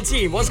and the whole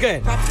team, what's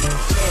good?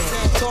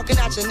 Talking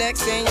out your neck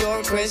saying you're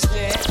a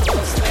Christian.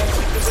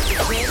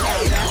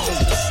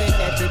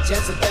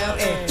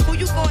 Who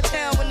you gonna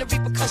tell when the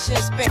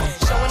repercussions spin?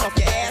 Showing off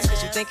your ass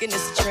cause you thinking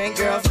it's a trend,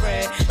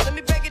 girlfriend. Let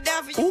me break it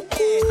down for you.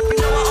 You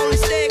know I only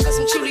stay cause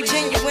I'm truly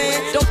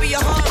genuine. Don't be a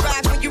hard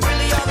rock when you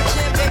really are a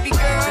gem, baby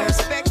girl.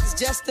 Respect is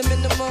just the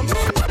minimum.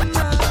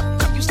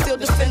 You still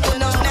defending them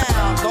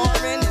now.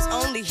 Lauren is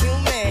only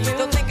human.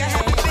 Don't think I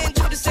haven't been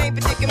through the same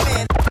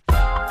predicament.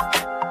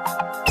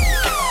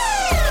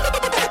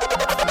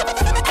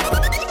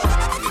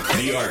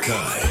 The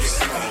Archives.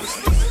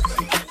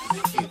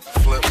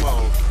 Flip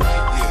mode.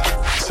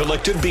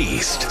 Selected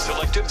Beast.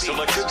 Selected Beast.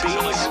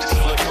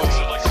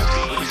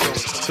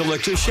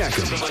 Selector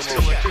Shakim.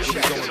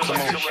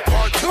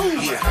 Part 2.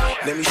 Yeah.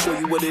 Let me show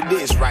you what it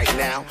is right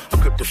now.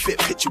 Grip the fit,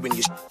 put you in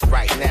your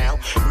right now.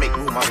 Make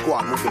move my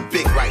squad moving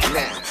big right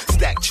now.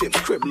 Stack chips,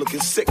 crib looking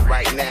sick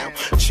right now.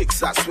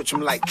 Chicks, I switch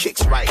them like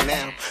kicks right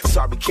now.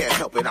 Sorry, can't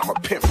help it, I'm a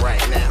pimp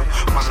right now.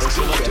 My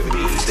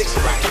sticks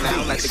right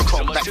now. Like the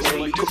come back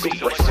when we cook a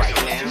brick right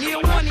now. Yeah,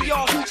 one of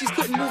y'all hoochies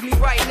couldn't move me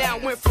right now.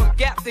 Went from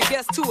Gap to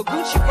Guess to a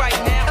Gucci right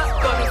now.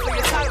 Gunning for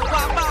your title,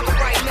 why bother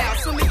right now?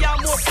 Some of y'all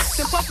more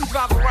than Puffy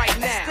driver right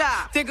now.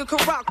 Stop. Digga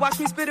Karak, watch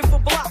me spit it for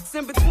blocks.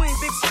 In between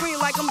big screen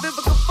like I'm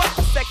Vivica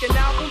Fox. Second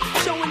album,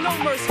 showing no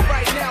mercy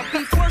right now.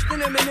 Beef worse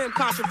than Eminem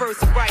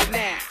controversy right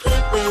now.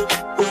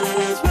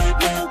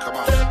 Come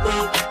on.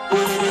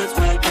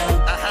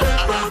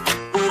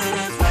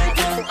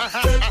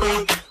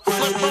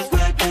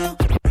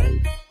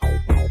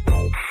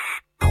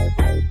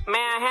 May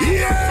I have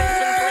your attention,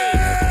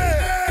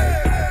 please?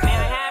 May I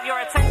have your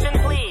attention,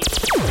 please?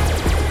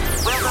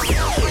 Will the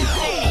real Slim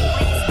Shady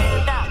please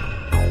stand up?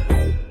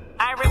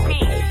 I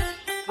repeat,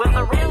 will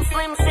the real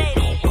Slim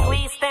Shady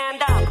please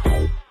stand up?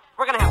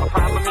 We're gonna have a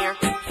problem here.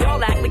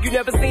 Y'all act like you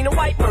never seen a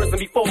white person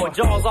before.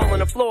 Jaws all on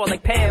the floor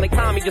like Pam, like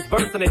Tommy just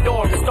burst in the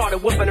door and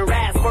started whooping her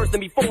ass worse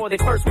than before. They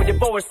first were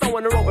divorced,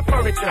 sewing her over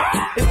furniture.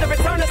 It's the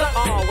return of the...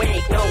 Oh,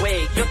 wait, no,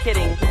 wait, you're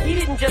kidding. He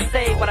didn't just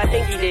say what I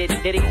think he did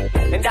he?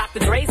 And Dr.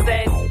 Dre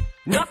said...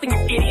 Nothing, you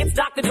idiots.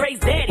 Dr. Dre's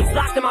dead. He's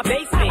locked in my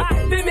basement.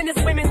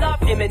 Feminist women love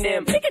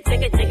Eminem.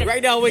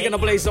 Right now, we're gonna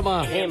play some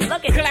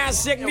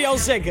classic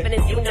music.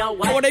 You know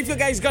what? I wonder if you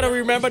guys gonna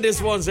remember this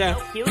one, sir.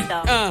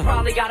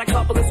 Probably got a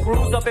couple of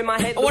screws up in my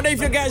head. I wonder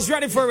if you guys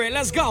ready for it.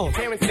 Let's go.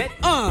 Parents bet.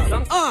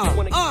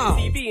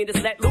 TV and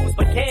just let loose,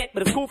 but can't.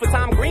 But it's cool for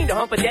Tom Green to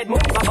hump a dead moon.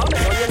 My bum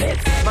is on your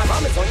lips. My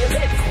bum is on your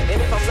lips.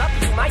 And if I'm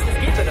lucky, you might just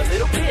give it a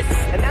little kiss.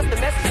 And that's the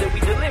message that we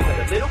deliver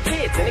to little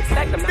kids and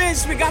expect them.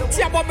 Bitch, we got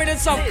 10 more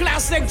minutes of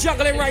classic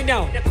juggling right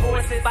now.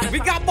 We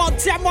got about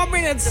 10 more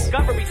minutes.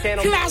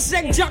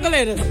 Classic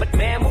juggling. But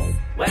mammals,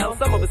 well,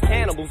 some of us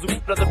cannibals who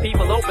eat other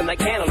people open like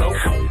cantaloupes.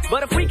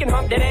 But if we can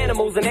hump dead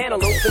animals and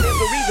antelopes, then there's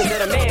no reason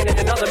that a man and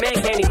another man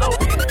can't elope.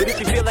 But if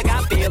you feel like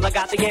I feel, I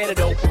got the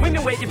antidote.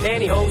 Women wave your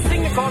pantyhose,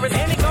 sing the chorus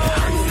and it goes.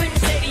 I'm Slim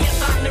Shady,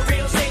 yes, I'm the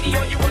real Shady.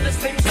 All you other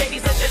Slim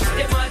Shadys are just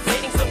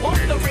imitating. So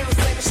won't the real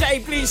Slim Shady? Say,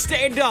 please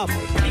stand up.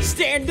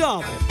 Stand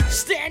up.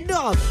 Stand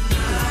up.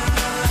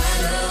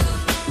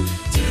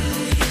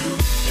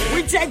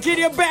 We taking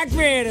you back,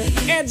 man,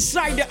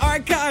 inside the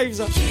archives.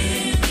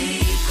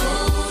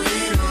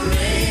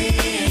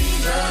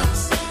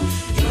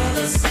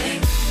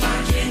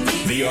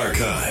 The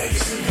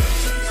Archives.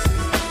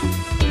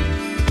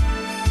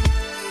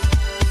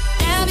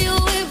 Have you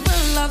ever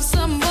loved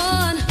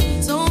someone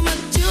so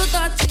much you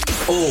thought you...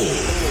 Old,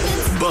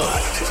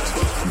 but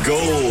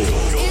gold.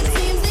 It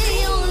seems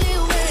the only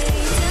way.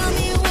 Tell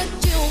me what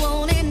you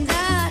want and I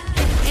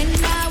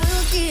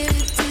will give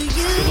it to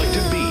you.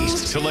 Selected Beast.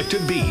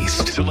 Selected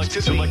Beast.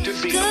 Selected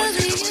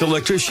Beast.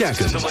 Selector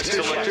Shakim.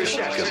 Selector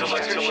Shakim.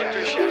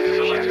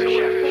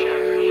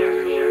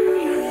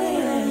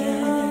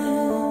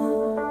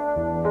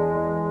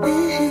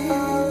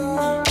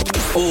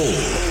 Old,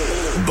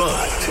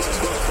 but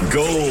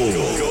gold.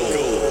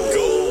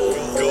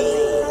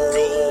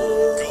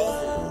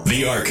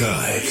 The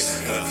Archives.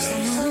 I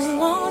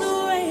wanna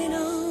rain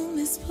on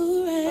this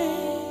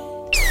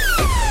parade.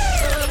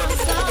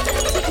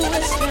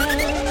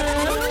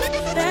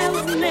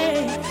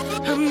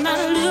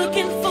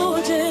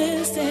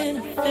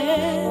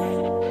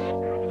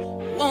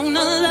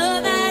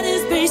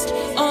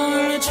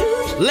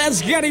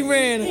 Let's get it,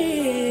 man.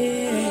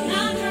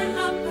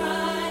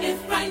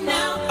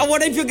 I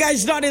wonder if you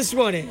guys know this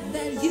one.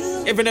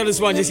 If you know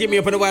this one, just hit me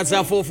up on the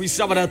WhatsApp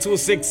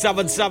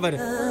 437-2677.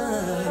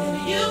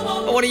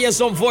 I want to hear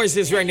some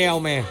voices right now,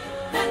 man.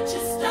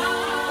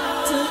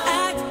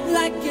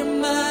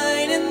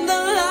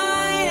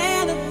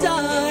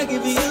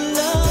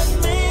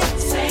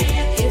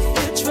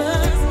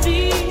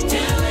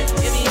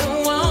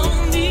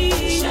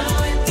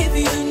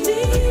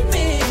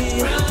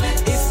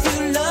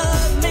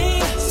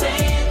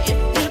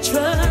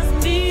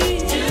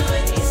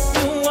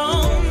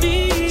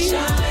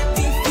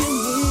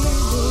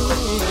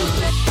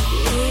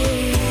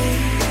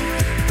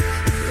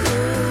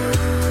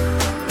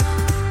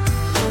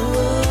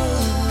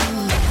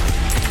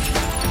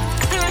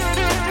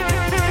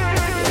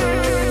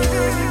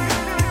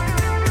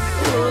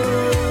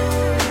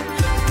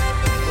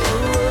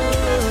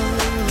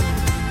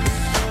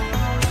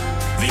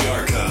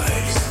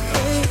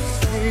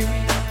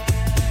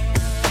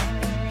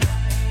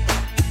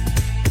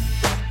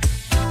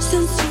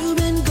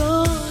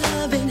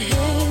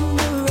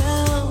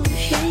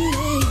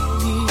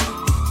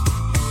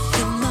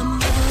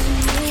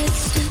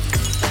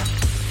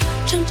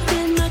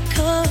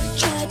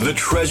 The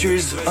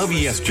treasures of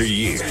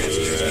yesteryear.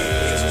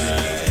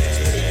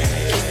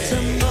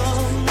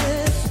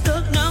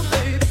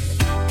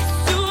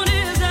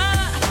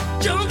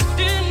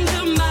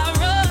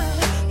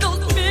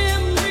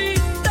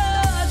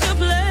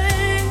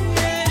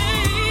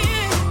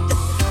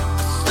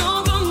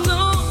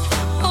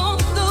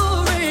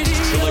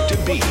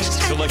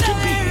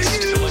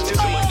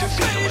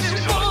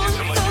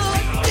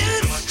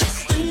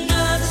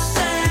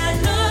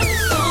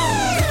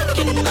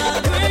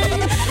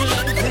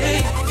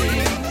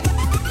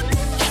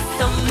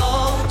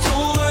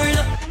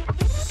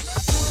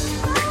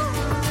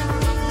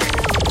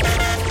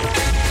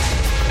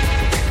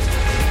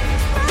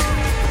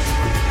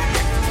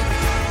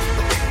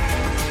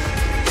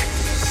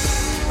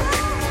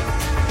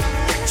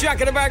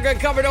 In the background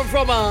coming up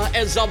from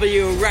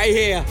SW right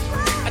here.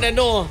 And I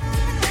know,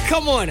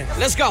 come on,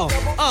 let's go.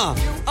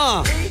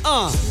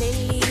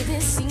 Lately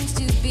there seems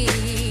to be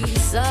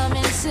some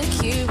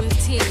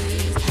insecurity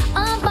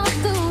about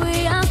the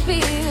way I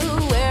feel,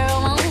 where I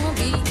wanna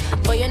be.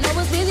 But you know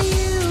what's with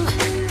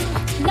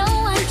you, no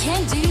one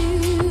can do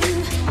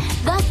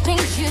the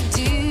things you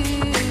do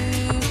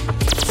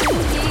to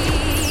me.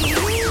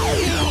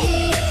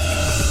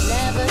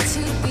 Never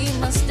to be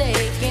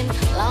mistaken,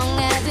 long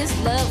as this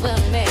love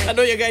will make. I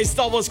know you guys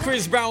thought it was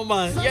Chris Brown,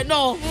 man. You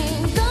know,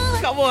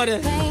 come on,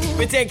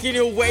 we're taking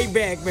you way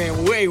back,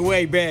 man,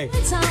 way back.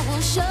 Time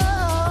will show,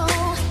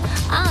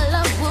 our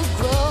love will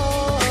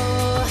grow,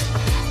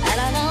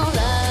 and I know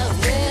love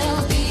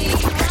will be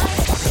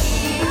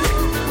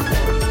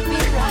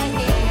right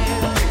here,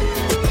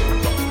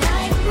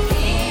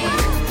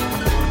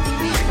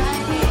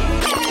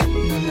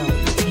 No,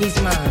 he's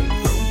mine.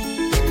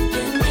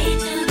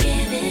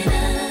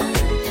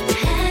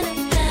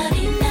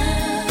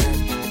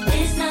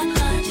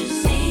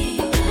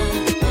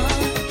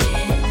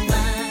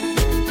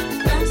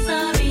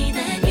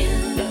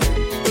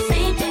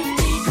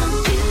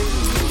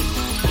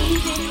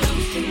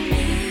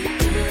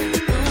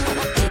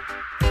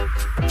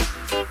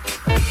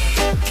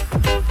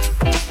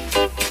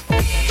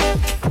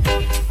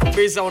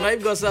 Sound like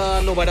because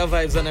nobody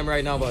vibes on them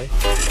right now, boy.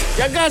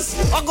 Yeah, guys,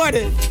 I'm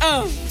going.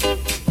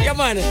 Yeah,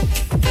 man.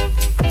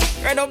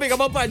 Right now, big up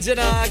a punch in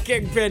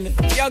Kingpin.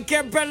 Yo,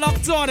 Kingpin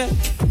locked on.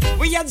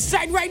 We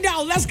inside right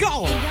now. Let's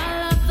go.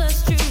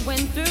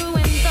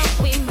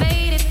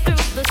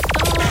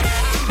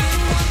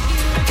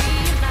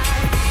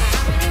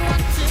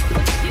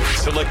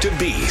 Selected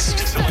Beast.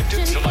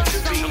 Selected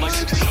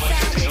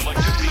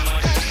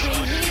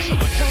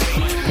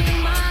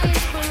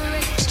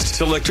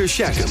Selector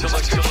Shakim.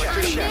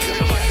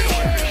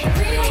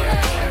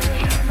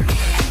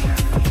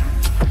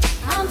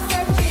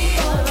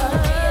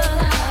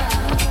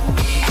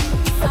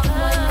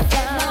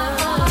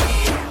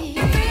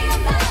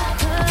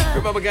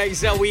 Remember,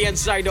 guys, we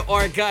inside the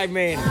archive,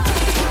 man.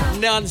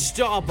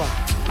 Non-stop.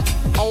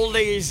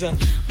 Always on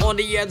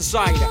the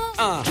inside.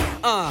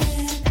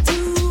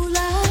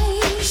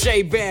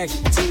 Say back.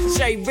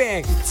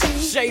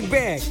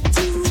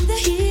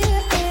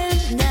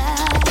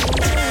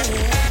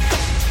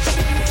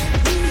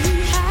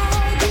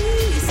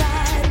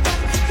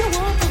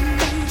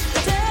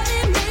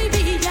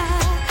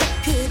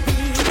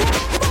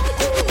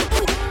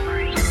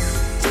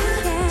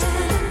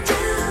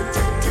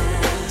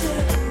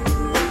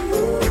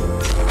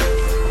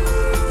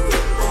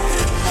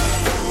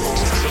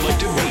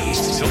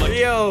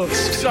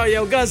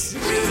 Yo, Gus.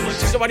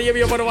 Somebody give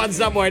me up on the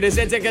WhatsApp, boy. They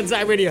say taking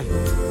time with you.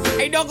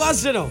 Ain't no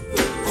Gus, you know.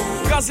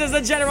 Gus is the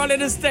general in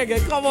this thing.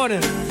 Come on.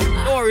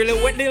 Don't really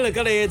wet the look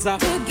at it.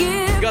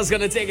 Gus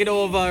gonna take it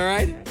over, all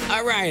right?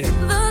 All right.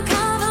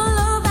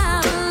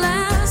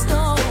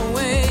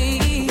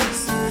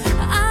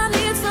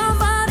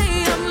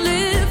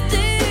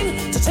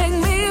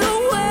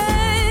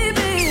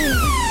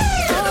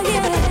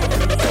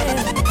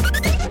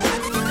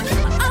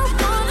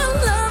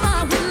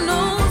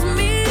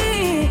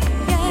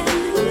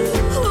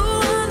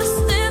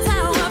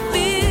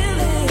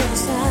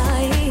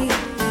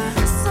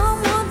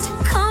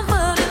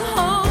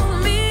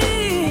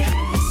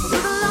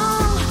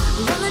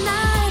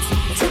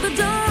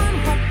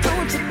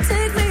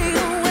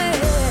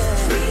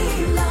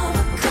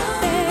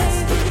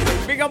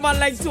 man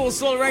like Two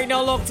Soul right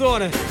now, locked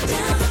on.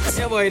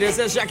 Yeah, boy, this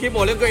is Shakim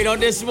all going on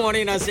this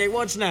morning. I say,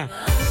 watch now.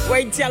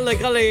 Wait till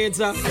like a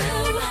later.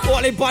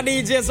 All the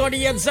DJs on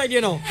the inside,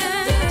 you know.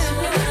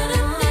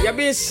 Yeah,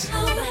 miss.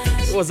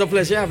 It was a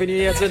pleasure having you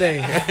here today.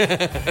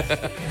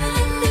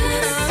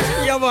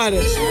 Yeah, man.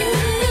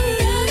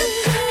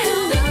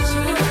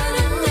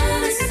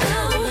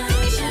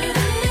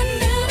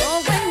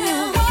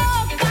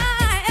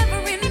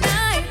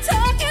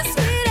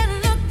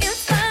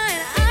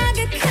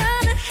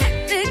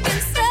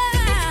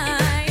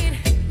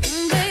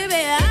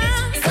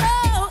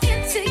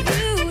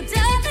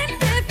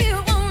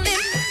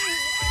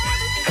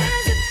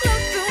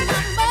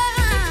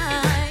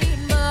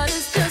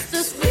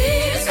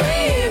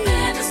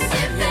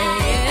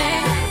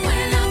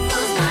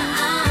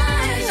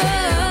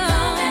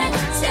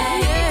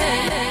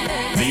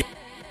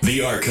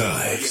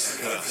 Archives.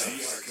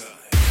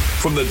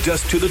 From the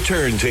desk to the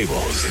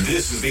turntables,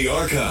 this is the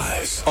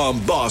Archives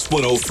on Boss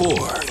 104.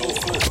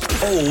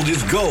 Old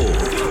is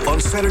gold on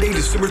Saturday,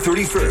 December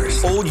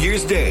 31st. Old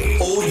Year's Day.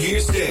 Old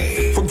Year's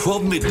Day. From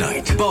 12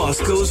 midnight, Boss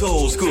goes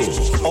old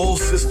school. All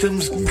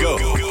systems go.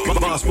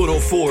 Boss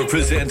 104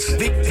 presents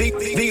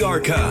the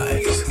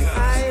Archives.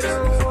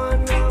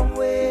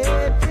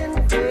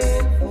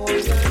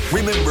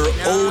 Remember,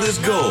 old is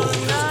gold.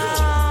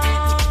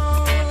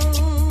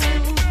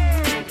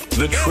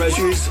 The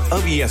treasures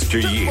of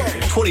yesteryear.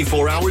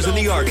 24 hours in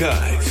the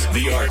archives.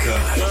 The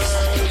archives.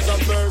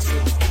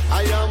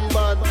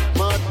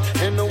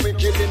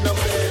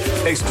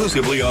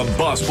 Exclusively on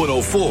Boss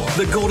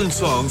 104. The golden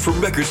song from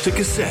records to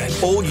cassette.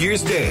 Old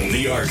Year's Day.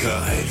 The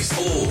archives.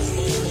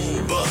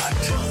 Old,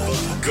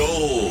 but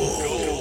gold.